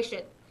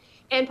collaboration.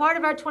 And part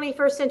of our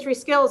 21st century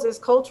skills is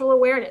cultural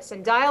awareness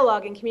and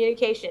dialogue and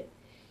communication.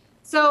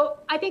 So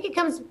I think it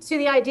comes to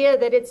the idea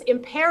that it's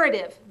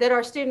imperative that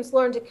our students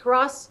learn to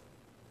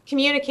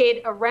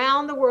cross-communicate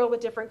around the world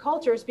with different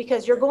cultures,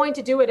 because you're going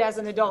to do it as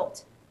an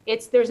adult.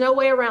 There's no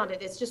way around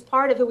it. It's just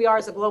part of who we are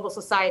as a global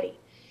society.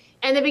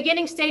 And the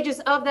beginning stages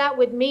of that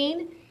would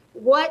mean,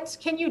 what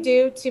can you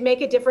do to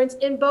make a difference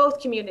in both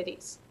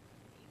communities?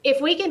 If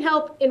we can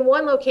help in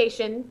one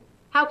location,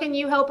 how can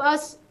you help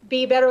us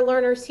be better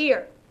learners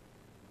here?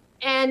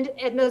 And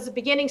in those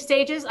beginning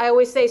stages, I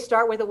always say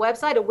start with a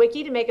website, a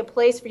wiki, to make a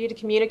place for you to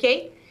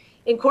communicate.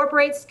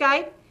 Incorporate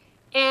Skype.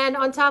 And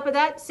on top of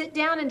that, sit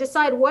down and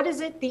decide what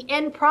is it, the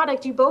end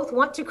product you both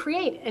want to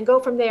create, and go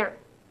from there.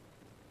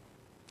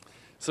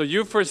 So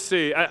you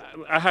foresee,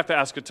 I have to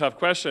ask a tough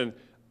question.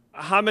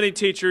 How many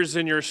teachers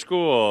in your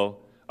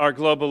school are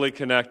globally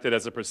connected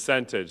as a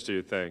percentage, do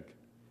you think?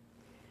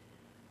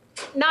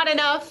 Not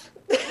enough.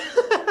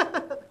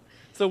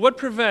 So what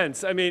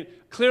prevents, I mean,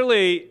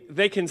 clearly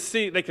they can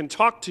see, they can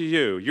talk to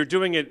you. You're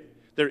doing it,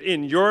 they're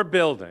in your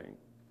building.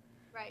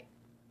 Right.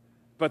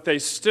 But they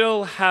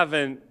still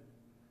haven't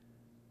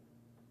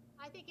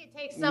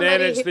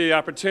managed the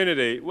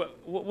opportunity.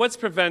 What's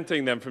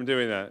preventing them from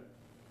doing that?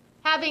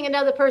 Having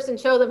another person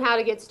show them how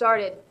to get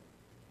started.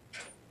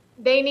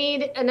 They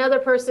need another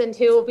person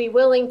who will be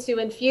willing to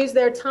infuse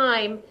their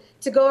time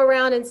to go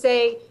around and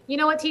say, you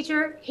know what,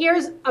 teacher,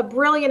 here's a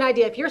brilliant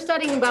idea. If you're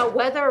studying about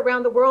weather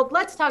around the world,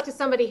 let's talk to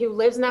somebody who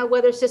lives in that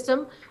weather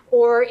system.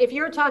 Or if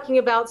you're talking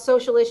about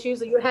social issues,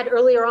 that you had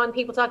earlier on,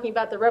 people talking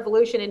about the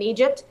revolution in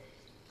Egypt,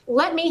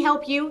 let me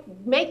help you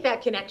make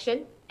that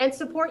connection and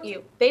support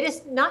you. They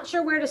just not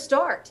sure where to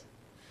start.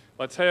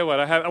 Well, I'll tell you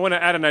what, I want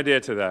to add an idea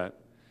to that.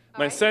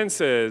 My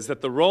sense is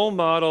that the role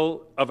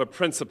model of a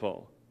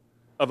principal,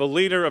 of a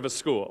leader of a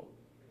school,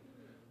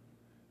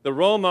 the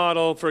role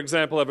model, for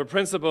example, of a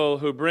principal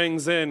who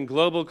brings in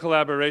global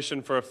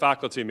collaboration for a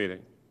faculty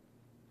meeting,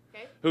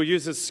 who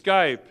uses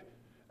Skype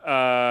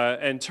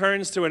and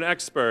turns to an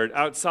expert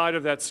outside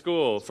of that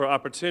school for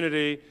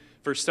opportunity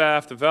for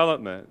staff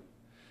development,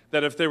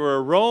 that if there were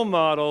a role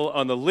model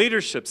on the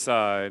leadership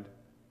side,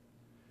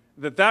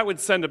 that would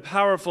send a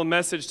powerful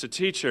message to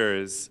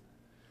teachers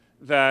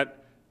that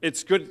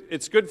it's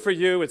good for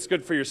you, it's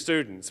good for your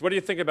students. What do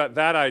you think about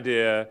that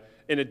idea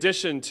in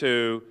addition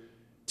to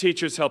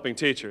teachers helping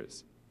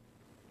teachers?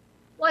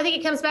 Well, I think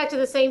it comes back to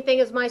the same thing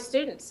as my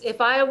students.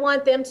 If I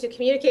want them to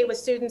communicate with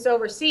students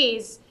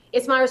overseas,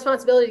 it's my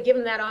responsibility to give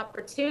them that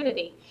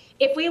opportunity.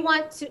 If we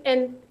want to,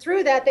 and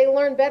through that, they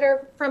learn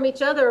better from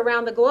each other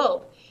around the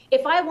globe.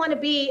 If I want to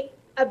be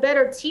a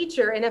better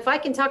teacher, and if I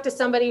can talk to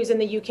somebody who's in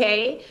the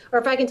UK, or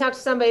if I can talk to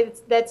somebody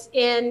that's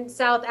in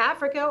South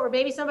Africa, or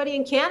maybe somebody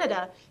in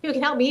Canada who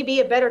can help me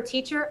be a better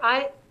teacher,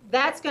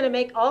 that's going to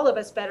make all of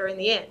us better in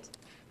the end.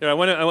 Yeah,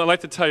 I would like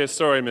to tell you a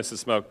story, Mrs.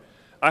 Smoke.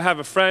 I have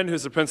a friend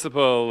who's a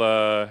principal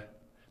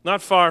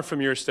not far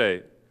from your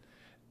state,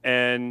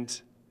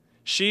 and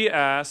she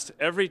asked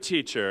every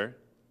teacher,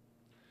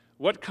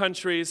 what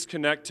countries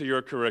connect to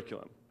your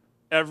curriculum?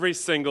 Every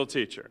single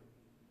teacher.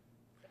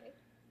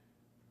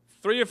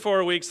 3 or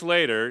 4 weeks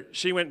later,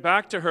 she went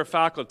back to her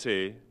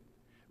faculty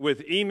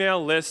with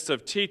email lists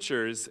of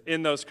teachers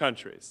in those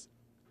countries.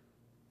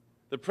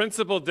 The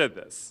principal did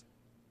this.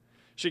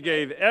 She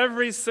gave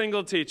every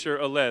single teacher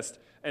a list,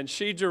 and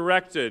she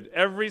directed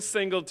every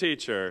single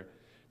teacher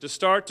to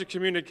start to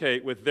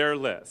communicate with their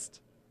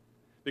list,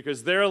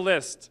 because their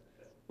list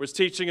was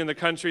teaching in the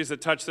countries that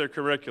touch their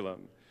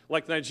curriculum,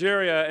 like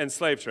Nigeria and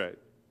slave trade.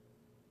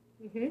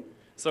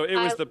 So it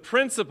was the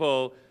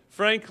principal,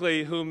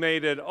 frankly, who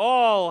made it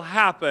all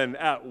happen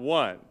at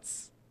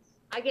once.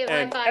 I give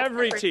And high five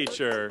every for-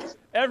 teacher,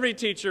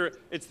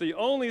 it's the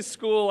only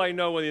school I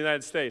know in the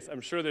United States. I'm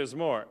sure there's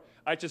more.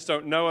 I just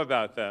don't know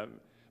about them.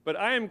 But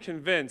I am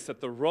convinced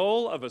that the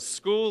role of a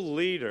school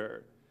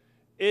leader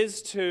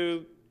is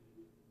to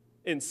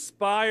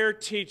inspire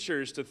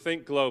teachers to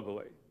think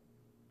globally.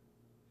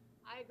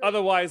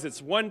 Otherwise,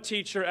 it's one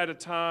teacher at a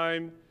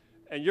time,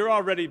 and you're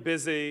already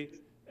busy.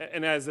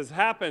 And as has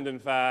happened, in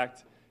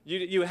fact,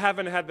 you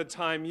haven't had the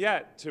time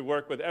yet to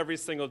work with every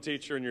single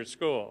teacher in your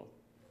school.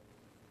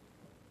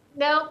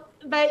 No,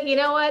 but you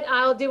know what?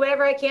 I'll do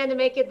whatever I can to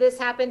make this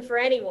happen for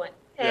anyone.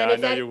 And Yeah,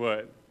 if that- you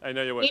would. I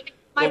know you would. Even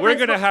my Well, we're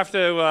going to principal- have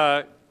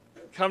to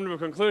come to a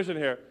conclusion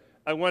here.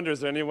 I wonder,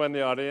 is there anyone in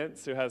the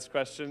audience who has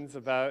questions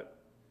about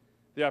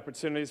the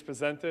opportunities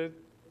presented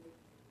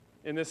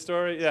in this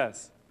story?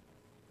 Yes.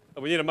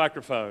 Oh, we need a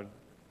microphone.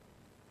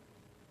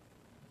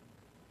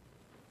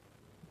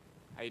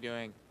 How you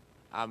doing?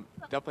 I'm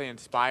definitely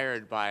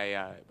inspired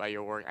by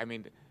your work. I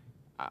mean,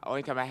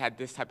 only time I had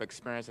this type of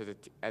experience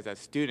as a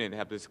student,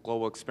 have this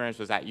global experience,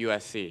 was at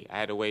USC. I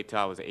had to wait till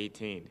I was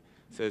 18.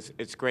 So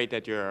it's great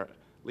that you're at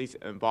least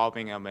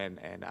involving them and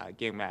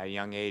getting them at a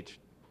young age.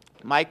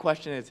 My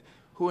question is,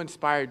 who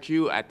inspired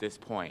you at this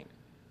point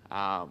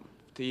to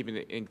even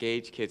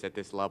engage kids at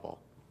this level?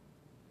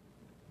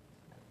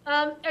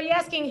 Are you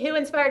asking who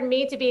inspired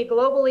me to be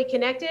globally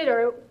connected,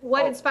 or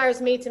what inspires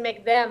me to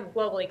make them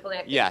globally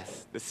connected?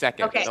 Yes, the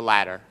second, Okay. the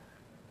latter.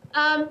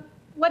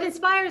 What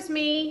inspires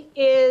me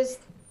is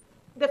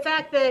the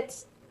fact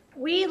that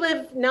we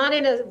live not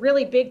in a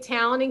really big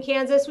town in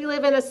Kansas. We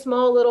live in a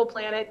small little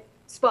planet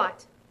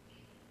spot.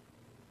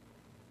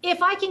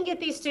 If I can get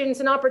these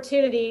students an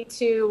opportunity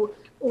to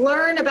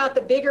learn about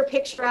the bigger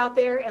picture out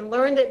there and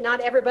learn that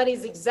not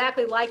everybody's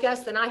exactly like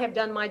us, then I have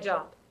done my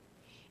job.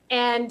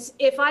 And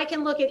if I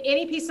can look at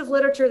any piece of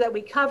literature that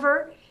we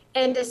cover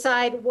and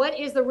decide what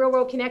is the real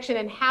world connection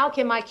and how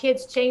can my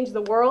kids change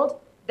the world,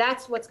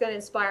 that's what's going to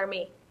inspire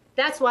me.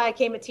 That's why I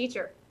became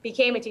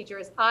a teacher,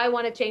 is I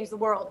want to change the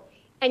world.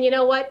 And you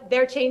know what?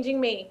 They're changing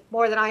me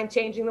more than I am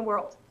changing the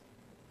world.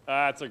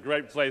 That's a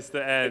great place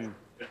to end.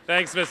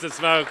 Thanks, Mrs.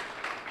 Smoke.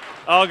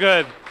 All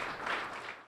good.